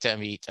sick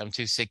to eat. I'm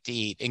too sick to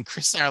eat. And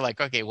Chris and I are like,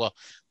 okay, well,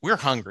 we're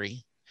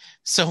hungry.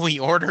 So we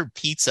ordered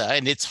pizza,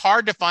 and it's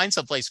hard to find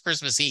someplace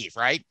Christmas Eve,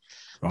 right?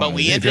 But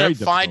we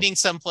ended up finding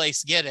someplace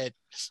to get it.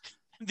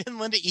 Then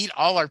Linda eat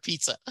all our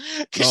pizza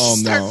because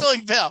she started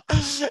feeling bad.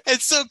 And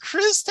so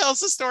Chris tells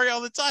the story all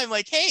the time,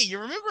 like, hey, you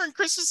remember on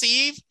Christmas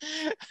Eve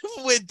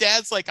when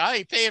Dad's like, I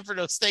ain't paying for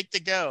no steak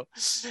to go.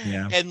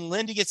 Yeah. And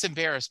Linda gets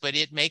embarrassed, but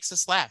it makes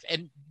us laugh.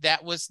 And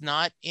that was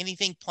not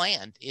anything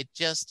planned.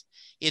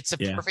 It's a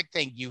perfect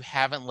thing. You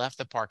haven't left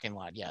the parking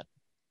lot yet.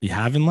 You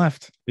haven't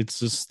left. It's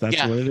just, that's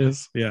what it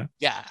is. Yeah.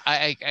 Yeah.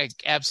 I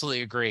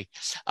absolutely agree.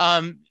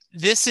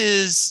 This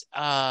is,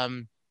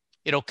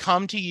 It'll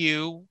Come to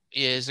You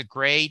is a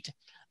great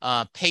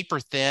paper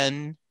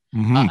thin.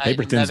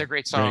 Paper thin, another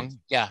great song. Great.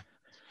 Yeah.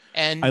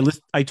 And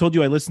I told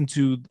you I listened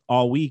to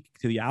all week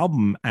to the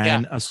album,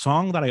 and Yeah. a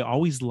song that I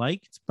always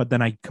liked, but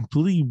then I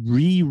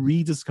completely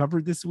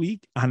rediscovered this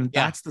week, and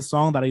Yeah. that's the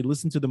song that I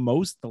listened to the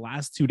most the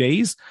last 2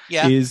 days.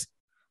 Yeah.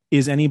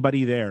 Is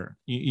Anybody There?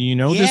 You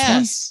know this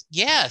one?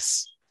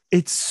 Yes.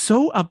 It's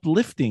so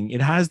uplifting.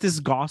 It has this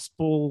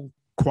gospel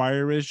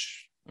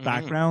choirish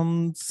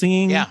background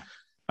singing. Yeah.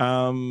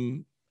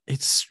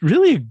 It's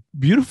really a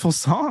beautiful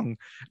song.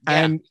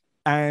 Yeah.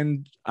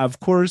 And of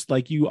course,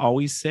 like you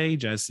always say,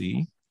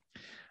 Jesse,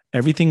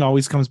 everything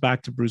always comes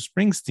back to Bruce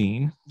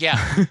Springsteen.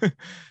 Yeah.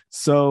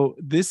 So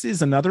this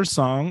is another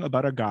song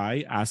about a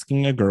guy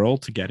asking a girl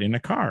to get in a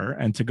car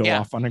and to go Yeah.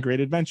 off on a great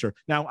adventure.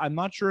 Now, I'm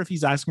not sure if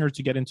he's asking her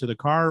to get into the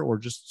car or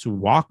just to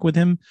walk with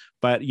him,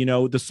 but you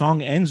know, the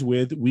song ends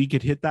with, "We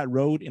could hit that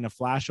road in a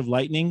flash of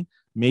lightning.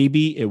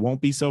 Maybe it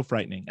won't be so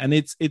frightening." And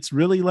it's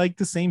really like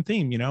the same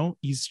theme, you know.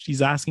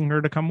 He's asking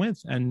her to come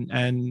with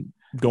and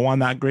go on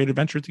that great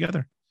adventure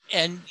together.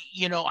 And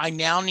you know, I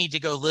now need to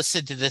go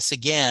listen to this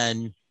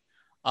again.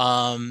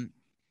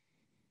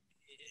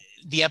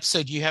 The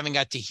episode you haven't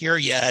got to hear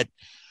yet,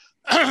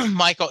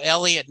 Michael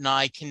Elliott and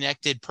I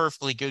connected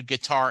Perfectly Good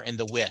Guitar and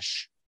The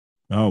Wish.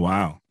 Oh,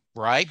 wow.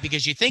 Right?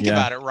 Because you think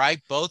about it,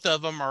 right? Both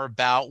of them are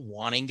about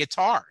wanting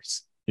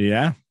guitars.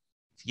 Yeah.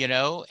 You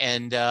know,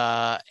 and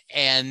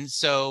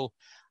so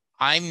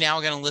I'm now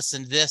going to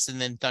listen to this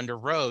and then Thunder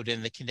Road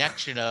and the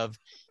connection of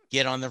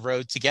get on the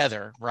road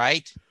together,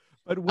 right?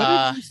 But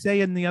what did you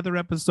say in the other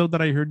episode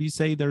that I heard you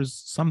say there's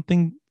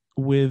something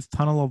with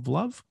Tunnel of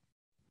Love?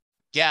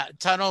 Yeah,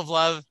 Tunnel of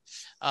Love.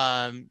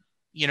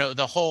 You know,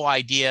 the whole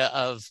idea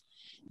of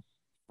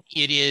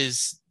it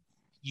is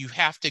you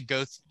have to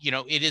go, you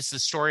know, it is the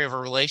story of a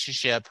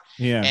relationship.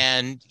 Yeah.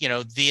 And, you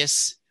know,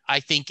 this,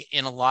 I think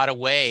in a lot of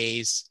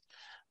ways,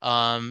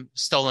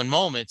 Stolen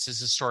Moments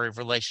is a story of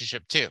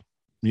relationship too.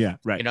 Yeah,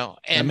 right. You know,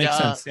 and that makes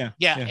sense.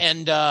 Yeah.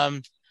 And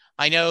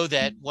I know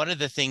that one of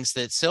the things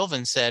that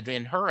Sylvan said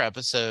in her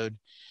episode,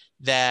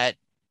 that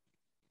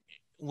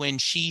when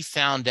she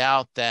found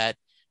out that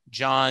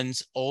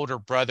John's older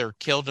brother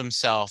killed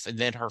himself and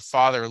then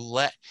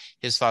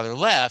his father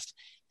left,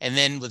 and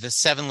then with the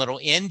 7 little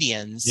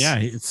Indians,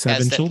 it's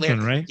 7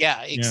 children, right?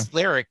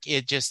 Lyric,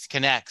 it just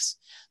connects.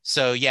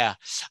 So you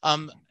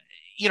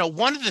know,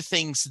 one of the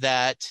things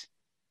that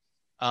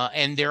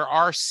and there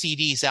are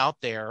CDs out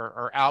there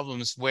or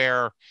albums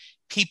where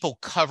people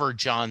cover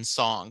John's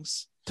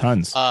songs,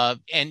 tons. And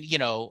you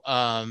know,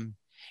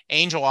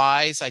 Angel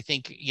Eyes, I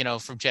think, you know,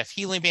 from Jeff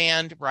Healey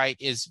Band, right,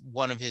 is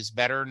one of his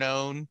better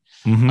known.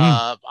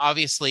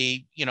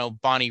 Obviously, you know,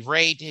 Bonnie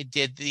Raitt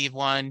did the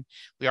one.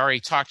 We already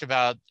talked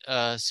about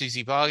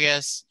Susie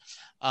Bogus.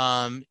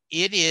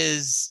 It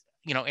is,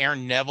 you know,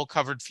 Aaron Neville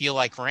covered Feel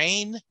Like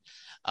Rain.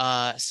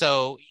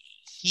 So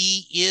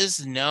he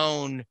is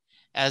known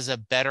as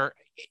better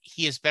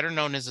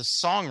known as a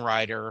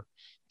songwriter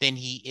than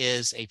he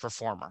is a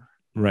performer.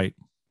 Right.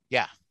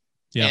 Yeah.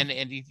 Yeah.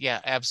 And yeah,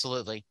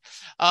 absolutely.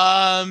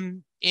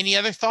 Any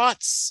other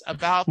thoughts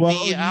about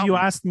the album? You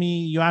asked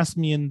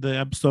me in the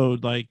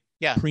episode, like,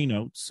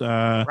 pre-notes,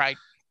 right,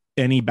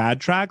 any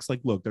bad tracks? Like,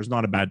 look, there's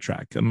not a bad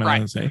track. I'm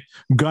gonna say,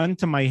 gun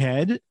to my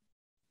head,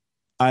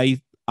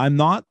 I'm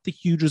not the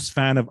hugest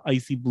fan of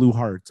Icy Blue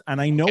Heart,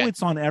 and I know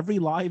it's on every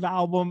live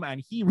album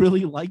and he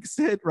really likes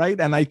it, right?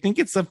 And I think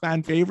it's a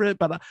fan favorite,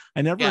 but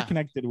I never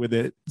connected with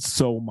it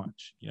so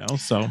much, you know.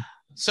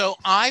 So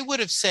I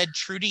would have said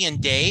Trudy and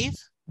Dave,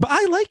 but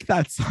I like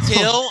that song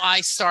till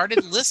I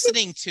started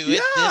listening to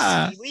it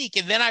this week,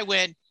 and then I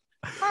went,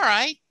 all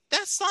right,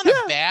 that's not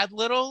a bad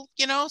little,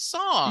 you know,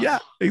 song. Yeah,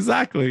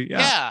 exactly.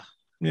 Yeah.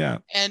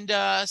 And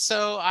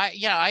so I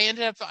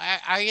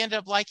ended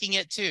up liking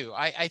it too.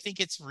 I think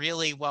it's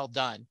really well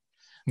done.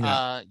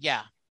 So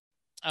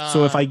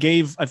if I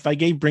gave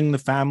Bring the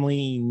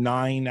Family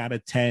 9 out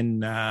of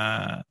 10,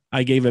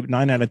 I gave it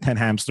 9 out of 10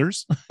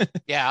 hamsters.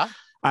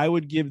 I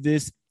would give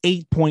this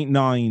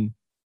 8.9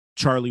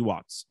 Charlie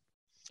Watts.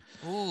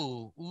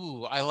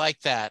 Ooh, I like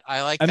that.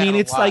 I mean,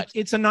 it's like,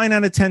 it's a 9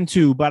 out of 10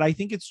 too, but I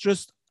think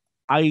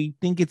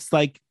it's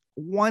like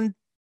one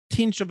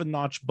tinge of a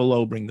notch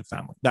below Bring the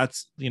Family.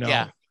 That's, you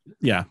know,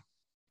 yeah.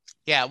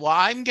 Well,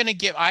 I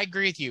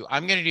agree with you.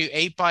 I'm going to do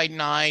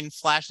 8x9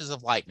 Flashes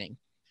of Lightning.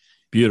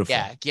 Beautiful.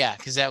 Yeah.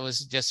 Cause that was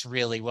just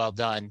really well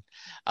done.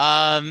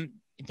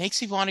 It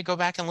makes me want to go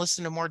back and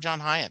listen to more John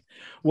Hiatt.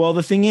 Well,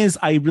 the thing is,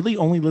 I really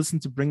only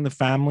listened to Bring the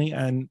Family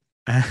and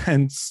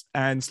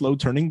Slow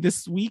Turning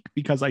this week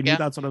because I knew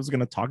that's what I was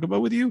going to talk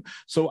about with you.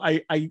 So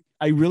I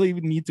really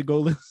need to go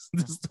listen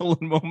to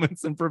Stolen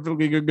Moments and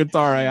Perfectly Good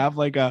Guitar. I have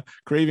like a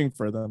craving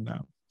for them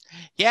now.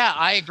 Yeah,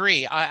 I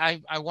agree. I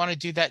want to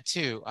do that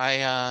too.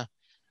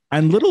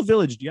 And Little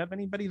Village. Do you have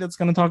anybody that's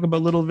going to talk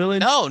about Little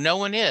Village? No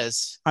one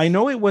is. I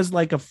know it was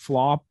like a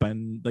flop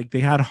and like they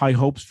had high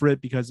hopes for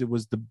it because it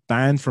was the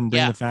band from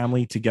Bring the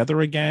Family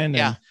together again.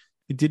 And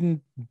it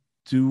didn't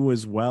do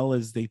as well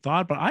as they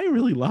thought, but I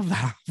really love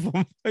that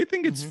album. I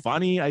think it's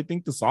funny. I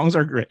think the songs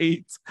are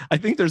great. I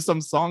think there's some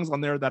songs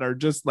on there that are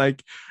just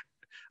like,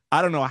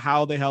 I don't know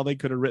how the hell they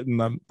could have written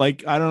them.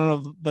 Like, I don't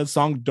know the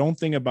song "Don't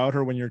Think About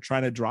Her When You're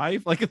Trying to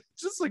Drive." Like, it's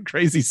just a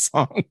crazy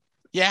song.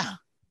 Yeah.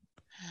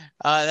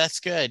 That's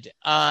good.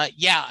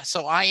 Yeah,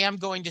 so I am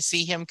going to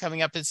see him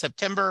coming up in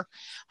September.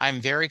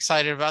 I'm very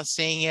excited about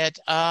seeing it.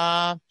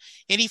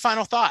 Any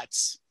final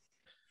thoughts?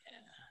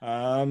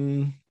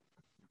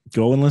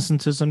 Go and listen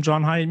to some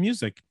John Hyatt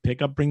music.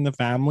 Pick up Bring the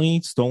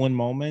Family, Stolen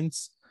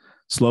Moments,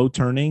 Slow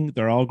Turning.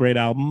 They're all great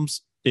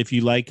albums. If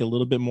you like a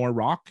little bit more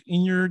rock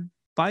in your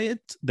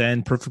diet,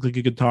 then Perfectly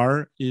Good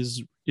Guitar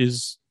is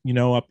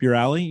up your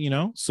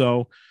alley.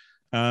 So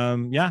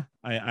yeah,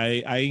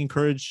 I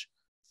encourage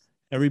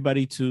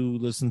everybody to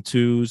listen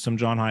to some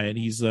John Hyatt.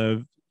 He's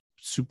a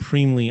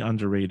supremely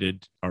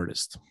underrated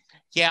artist.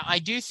 Yeah, I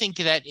do think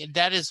that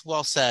is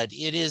well said.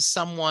 It is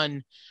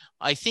someone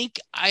I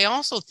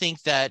also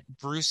think that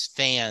Bruce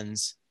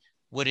fans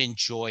would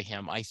enjoy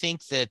him. I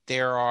think that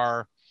there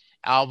are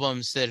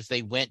albums that if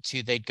they went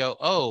to, they'd go,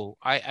 oh,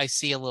 I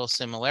see a little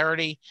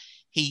similarity.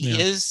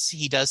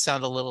 He does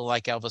sound a little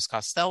like Elvis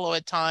Costello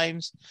at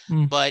times,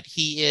 but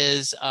he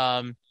is,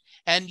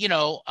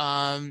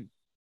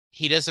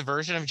 he does a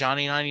version of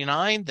Johnny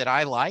 99 that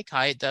I like.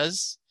 Hyatt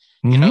does,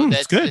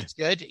 that's good. That's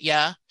good.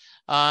 Yeah.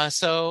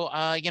 So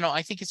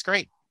I think it's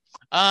great.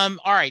 All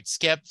right,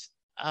 Skip.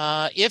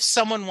 If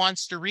someone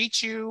wants to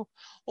reach you,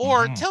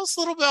 or tell us a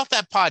little bit about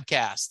that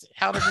podcast,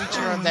 how to reach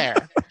you on there.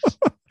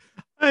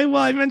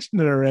 I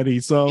mentioned it already.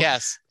 So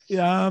yes.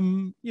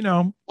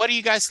 What do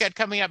you guys got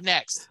coming up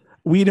next?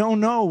 We don't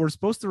know. We're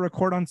supposed to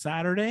record on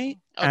Saturday,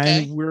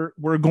 and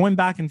we're going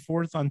back and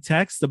forth on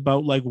text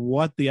about like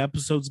what the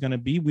episode's going to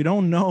be. We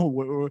don't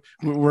know.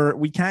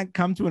 We can't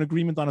come to an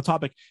agreement on a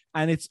topic,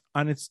 and it's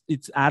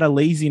out of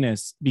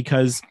laziness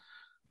because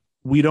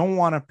we don't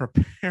want to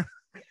prepare.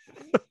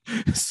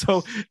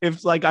 So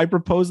if like I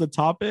propose a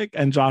topic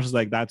and Josh is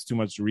like, that's too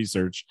much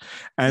research,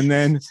 and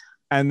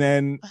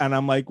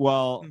I'm like,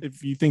 well,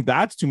 if you think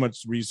that's too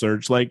much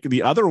research, like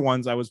the other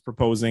ones I was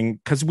proposing,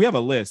 because we have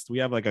a list, we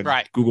have like a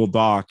Google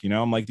Doc,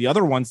 I'm like, the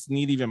other ones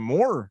need even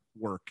more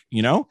work,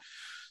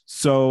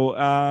 so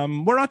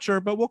we're not sure,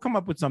 but we'll come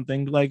up with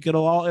something. Like it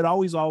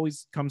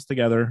always comes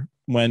together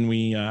when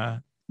we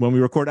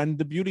record. And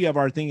the beauty of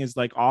our thing is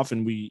like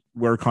often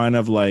we're kind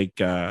of like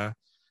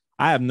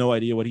I have no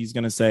idea what he's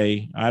going to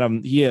say.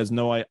 He has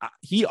no idea.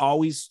 He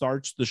always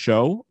starts the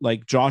show.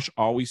 Like Josh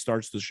always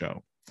starts the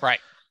show. Right.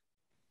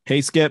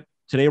 Hey, Skip,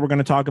 today we're going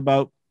to talk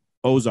about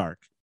Ozark.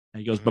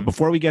 And he goes, but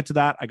before we get to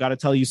that, I got to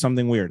tell you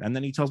something weird. And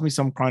then he tells me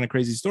some kind of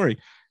crazy story.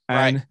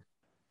 And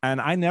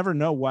I never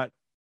know what,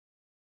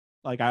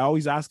 like, I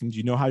always ask him, do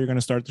you know how you're going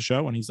to start the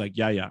show? And he's like,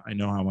 yeah, I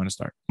know how I want to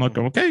start. I'm like,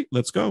 okay,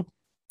 let's go.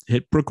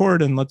 Hit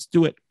record and let's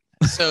do it.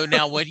 So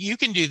now what you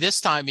can do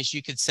this time is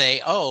you could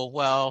say, oh,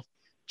 well,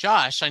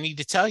 Josh, I need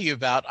to tell you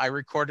about, I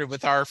recorded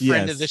with our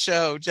friend of the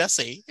show,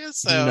 Jesse.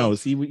 So he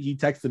knows. He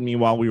texted me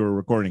while we were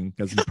recording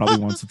because he probably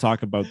wants to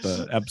talk about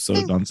the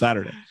episode on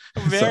Saturday.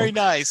 Very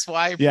nice. Well,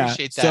 I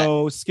appreciate that.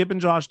 So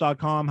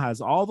skipandjosh.com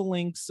has all the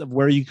links of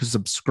where you can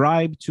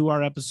subscribe to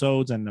our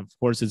episodes. And of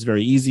course, it's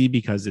very easy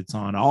because it's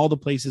on all the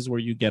places where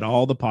you get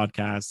all the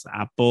podcasts,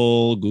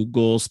 Apple,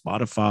 Google,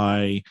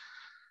 Spotify.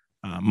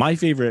 My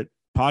favorite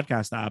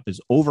podcast app is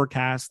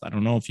Overcast. I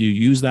don't know if you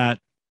use that.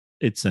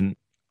 It's an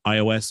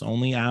iOS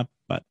only app,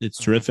 but it's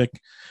terrific.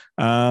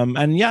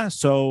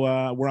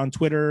 So we're on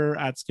Twitter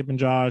at Skip and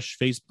Josh,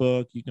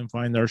 Facebook. You can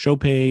find our show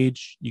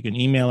page. You can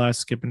email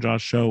us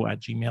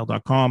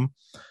skipandjoshshow@gmail.com.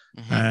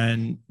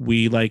 And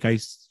we, like I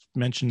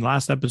mentioned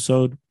last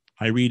episode,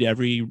 I read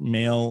every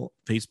mail,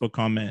 Facebook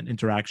comment,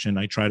 interaction.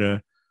 I try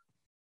to,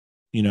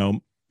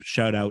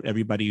 shout out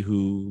everybody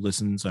who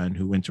listens and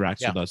who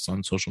interacts with us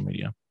on social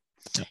media.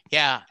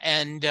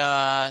 And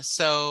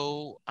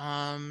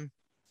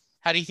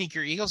how do you think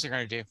your Eagles are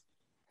going to do?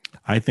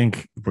 I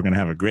think we're going to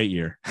have a great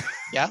year.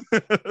 Yeah.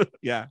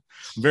 Yeah.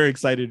 I'm very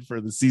excited for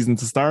the season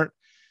to start.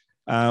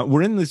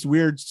 We're in this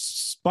weird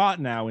spot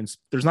now, and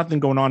there's nothing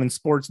going on in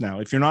sports now.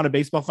 If you're not a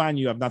baseball fan,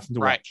 you have nothing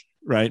to watch.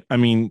 Right. I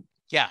mean,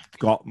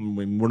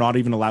 we're not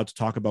even allowed to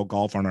talk about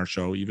golf on our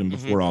show, even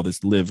before all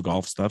this live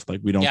golf stuff. Like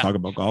we don't talk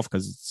about golf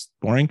because it's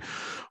boring,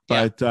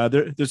 but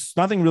there's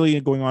nothing really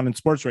going on in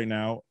sports right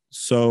now.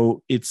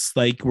 So it's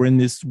like we're in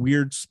this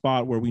weird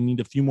spot where we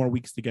need a few more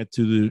weeks to get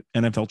to the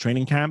NFL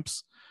training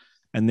camps.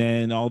 And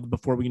then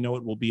before we know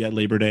it, we'll be at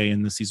Labor Day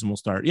and the season will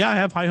start. Yeah, I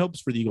have high hopes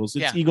for the Eagles.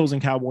 It's Eagles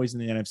and Cowboys in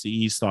the NFC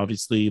East.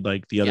 Obviously,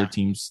 like the other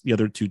teams, the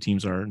other two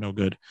teams are no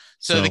good.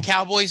 So the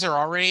Cowboys are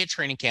already at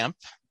training camp.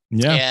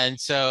 Yeah. And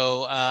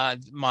so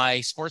my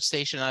sports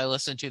station I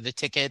listen to, The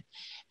Ticket,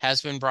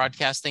 has been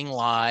broadcasting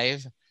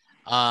live.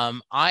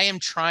 I am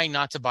trying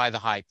not to buy the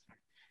hype.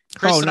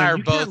 Chris and I are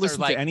both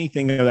listen to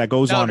anything that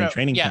goes on in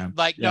training camp.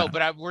 But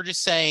we're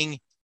just saying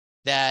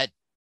that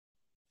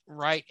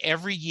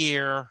every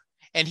year,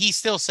 and he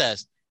still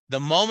says the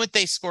moment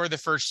they score the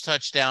first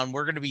touchdown,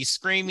 we're going to be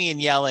screaming and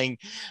yelling.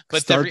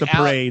 But the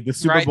parade, the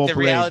Super Bowl parade.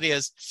 The reality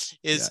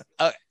is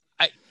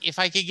if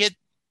I could get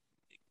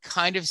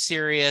kind of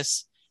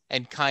serious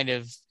and kind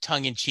of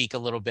tongue in cheek a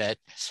little bit,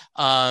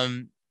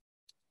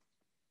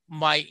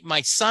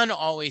 my son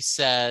always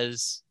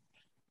says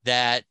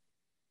that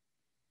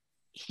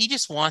he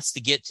just wants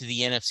to get to the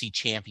NFC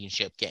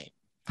Championship game.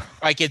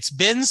 Like, it's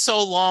been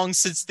so long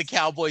since the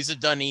Cowboys have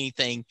done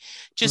anything.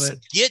 Just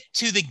get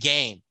to the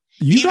game.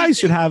 You guys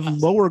should have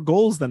lower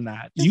goals than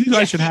that. You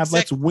guys should have,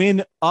 let's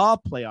win a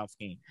playoff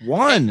game.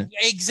 One.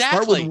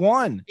 Exactly. Start with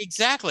one.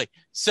 Exactly.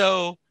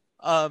 So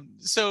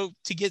to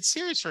get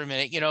serious for a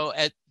minute,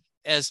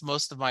 as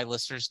most of my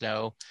listeners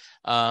know,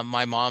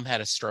 my mom had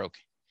a stroke.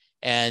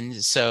 And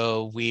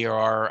so we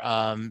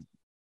are,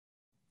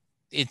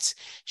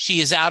 she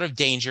is out of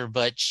danger,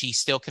 but she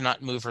still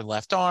cannot move her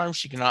left arm.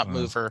 She cannot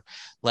move her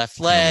left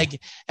leg.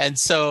 And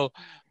so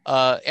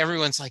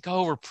everyone's like,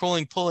 oh, we're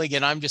pulling.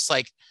 And I'm just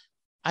like,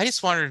 I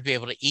just want her to be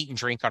able to eat and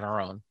drink on her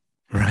own.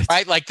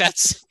 Right. Like,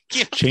 that's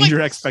change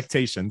your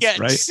expectations. Yeah.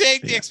 Right.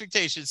 Change the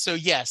expectations. So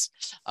yes,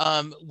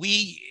 I'm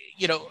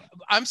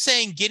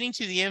saying getting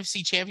to the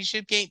NFC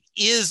Championship game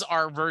is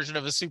our version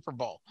of a Super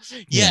Bowl.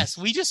 Yes.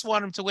 We just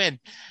want them to win.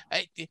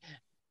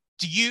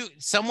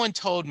 Someone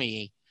told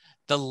me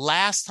the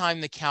last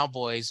time the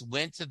Cowboys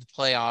went to the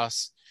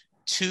playoffs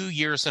 2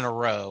 years in a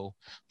row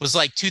was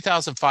like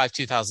 2005,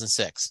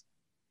 2006.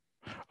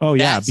 Oh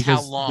yeah. That's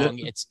because how long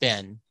it's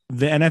been.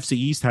 The NFC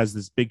East has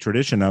this big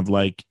tradition of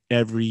like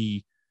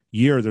every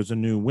year there's a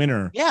new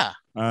winner. Yeah.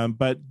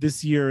 But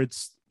this year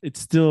it's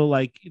still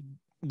like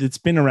it's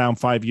been around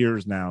 5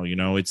 years now.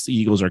 It's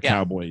Eagles or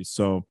Cowboys.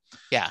 So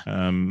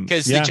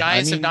because the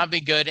Giants have not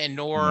been good, and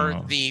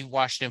nor the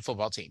Washington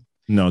football team.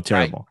 No,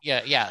 terrible.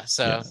 Right? Yeah.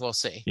 So we'll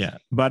see. Yeah,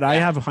 but I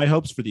have high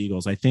hopes for the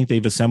Eagles. I think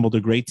they've assembled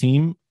a great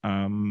team.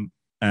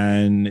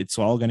 And it's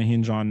all going to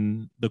hinge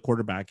on the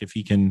quarterback if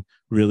he can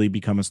really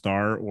become a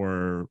star,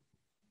 or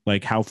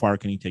like how far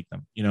can he take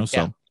them?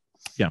 So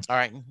yeah. All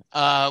right.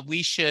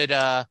 We should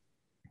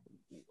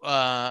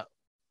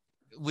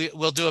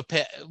we'll do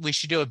we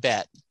should do a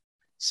bet.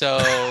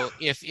 So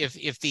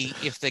if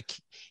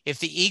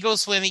the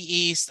Eagles win the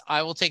East,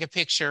 I will take a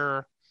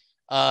picture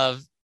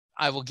of.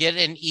 I will get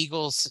an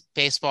Eagles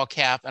baseball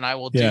cap, and I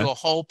will do a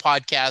whole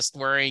podcast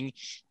wearing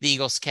the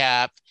Eagles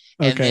cap.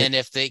 And then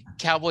if the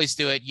Cowboys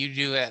do it, you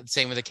do it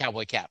same with the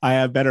Cowboy cap. I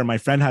have better. My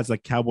friend has a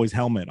Cowboys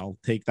helmet. I'll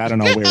take that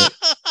and I'll wear it.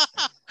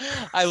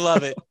 I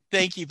love it.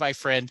 Thank you, my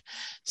friend.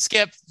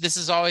 Skip, this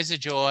is always a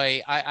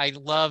joy. I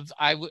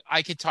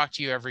could talk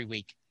to you every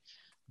week.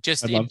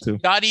 I'd love to.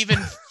 Not even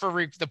for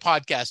the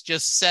podcast,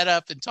 just set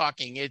up and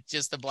talking. It's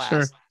just a blast.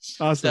 Sure.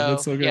 Awesome.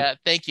 That's so good. Yeah,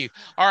 thank you.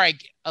 All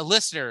right,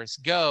 listeners,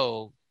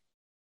 go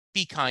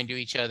be kind to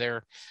each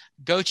other.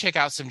 Go check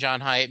out some John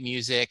Hyatt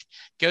music.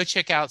 Go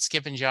check out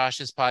Skip and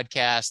Josh's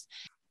podcast.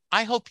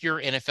 I hope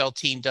your NFL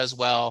team does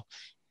well,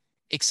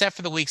 except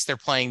for the weeks they're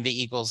playing the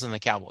Eagles and the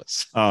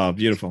Cowboys. Oh,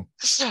 beautiful.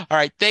 All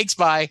right. Thanks.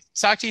 Bye.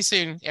 Talk to you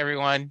soon,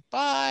 everyone.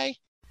 Bye.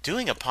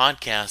 Doing a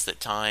podcast at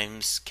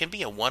times can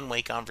be a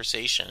one-way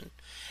conversation,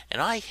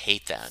 and I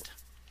hate that.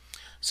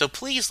 So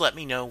please let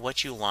me know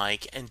what you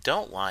like and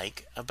don't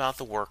like about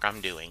the work I'm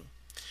doing.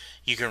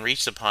 You can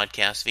reach the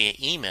podcast via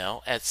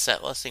email at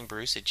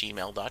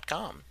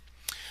setlistingbruce@gmail.com.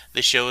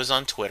 The show is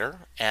on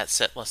Twitter at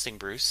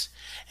setlistingbruce,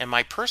 and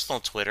my personal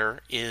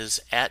Twitter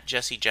is at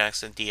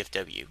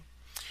jessejacksondfw.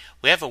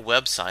 We have a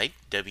website,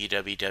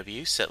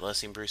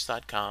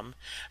 www.setlistingbruce.com.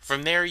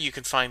 From there, you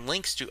can find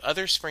links to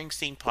other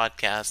Springsteen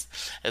podcasts,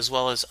 as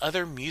well as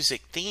other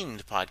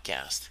music-themed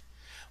podcasts.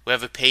 We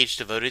have a page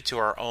devoted to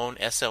our own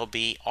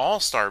SLB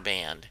All-Star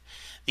Band.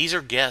 These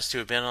are guests who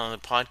have been on the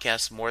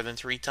podcast more than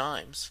 3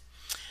 times.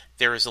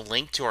 There is a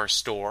link to our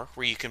store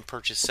where you can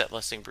purchase Set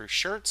Listing Bruce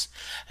shirts,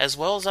 as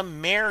well as a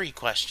Merry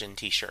Question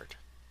t-shirt.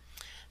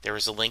 There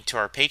is a link to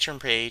our Patreon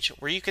page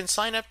where you can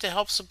sign up to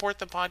help support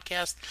the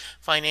podcast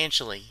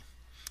financially.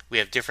 We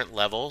have different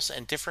levels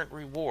and different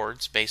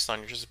rewards based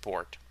on your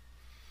support.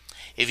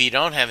 If you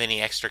don't have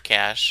any extra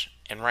cash,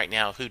 and right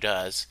now who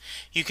does,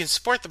 you can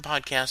support the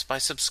podcast by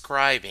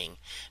subscribing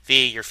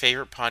via your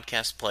favorite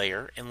podcast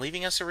player and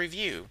leaving us a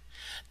review.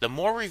 The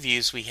more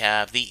reviews we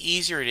have, the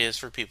easier it is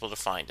for people to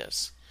find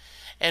us.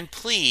 And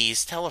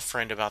please tell a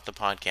friend about the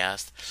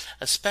podcast,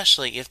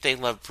 especially if they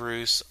love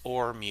Bruce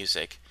or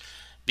music,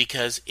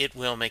 because it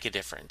will make a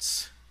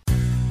difference.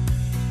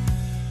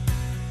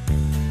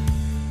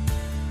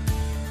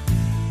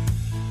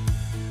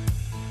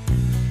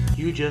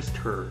 You just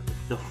heard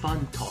the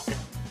fun-talking,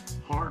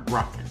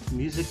 hard-rocking,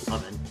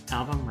 music-loving,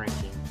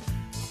 album-ranking,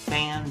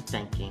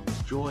 fan-thinking,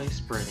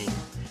 joy-spreading,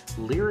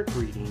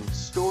 lyric-reading,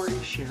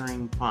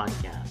 story-sharing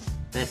podcast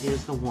that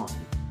is the one,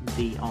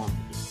 the only,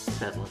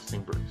 Set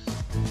Listing Bruce.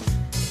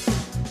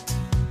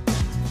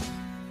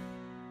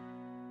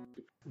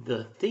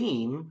 The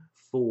theme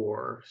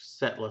for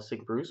Set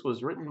Listing Bruce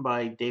was written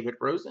by David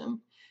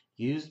Rosen,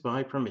 used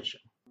by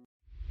permission.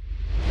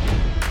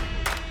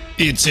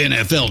 It's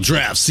NFL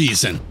draft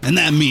season, and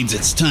that means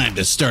it's time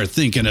to start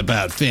thinking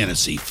about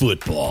fantasy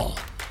football.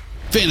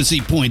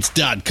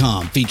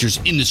 FantasyPoints.com features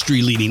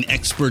industry-leading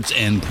experts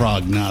and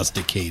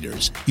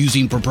prognosticators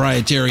using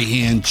proprietary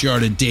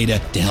hand-charted data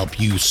to help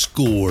you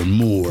score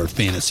more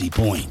fantasy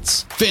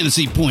points.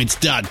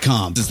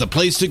 FantasyPoints.com is the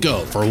place to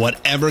go for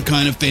whatever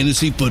kind of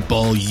fantasy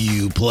football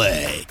you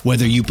play.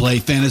 Whether you play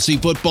fantasy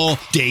football,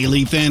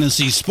 daily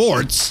fantasy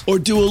sports, or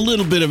do a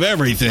little bit of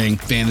everything,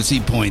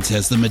 Fantasy Points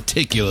has the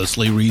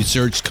meticulously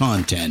researched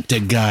content to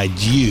guide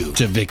you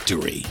to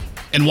victory.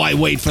 And why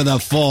wait for the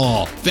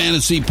fall?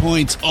 Fantasy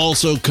Points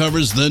also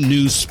covers the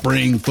new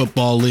spring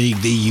football league,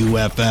 the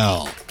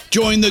UFL.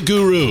 Join the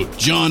guru,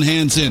 John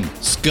Hansen,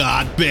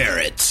 Scott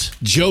Barrett,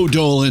 Joe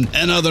Dolan,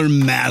 and other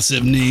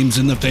massive names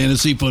in the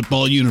fantasy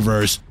football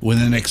universe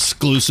with an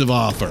exclusive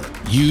offer.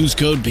 Use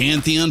code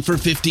Pantheon for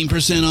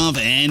 15% off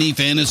any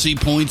Fantasy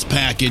Points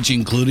package,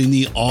 including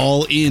the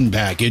all-in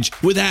package,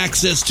 with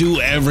access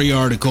to every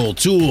article,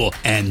 tool,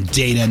 and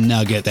data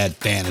nugget that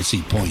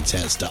Fantasy Points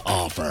has to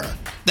offer.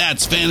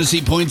 That's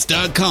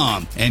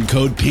FantasyPoints.com and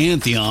code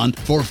Pantheon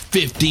for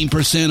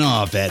 15%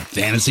 off at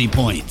Fantasy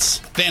Points.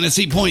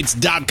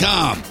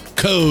 FantasyPoints.com,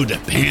 code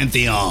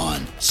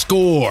Pantheon.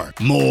 Score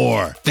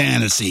more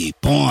fantasy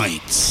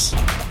points.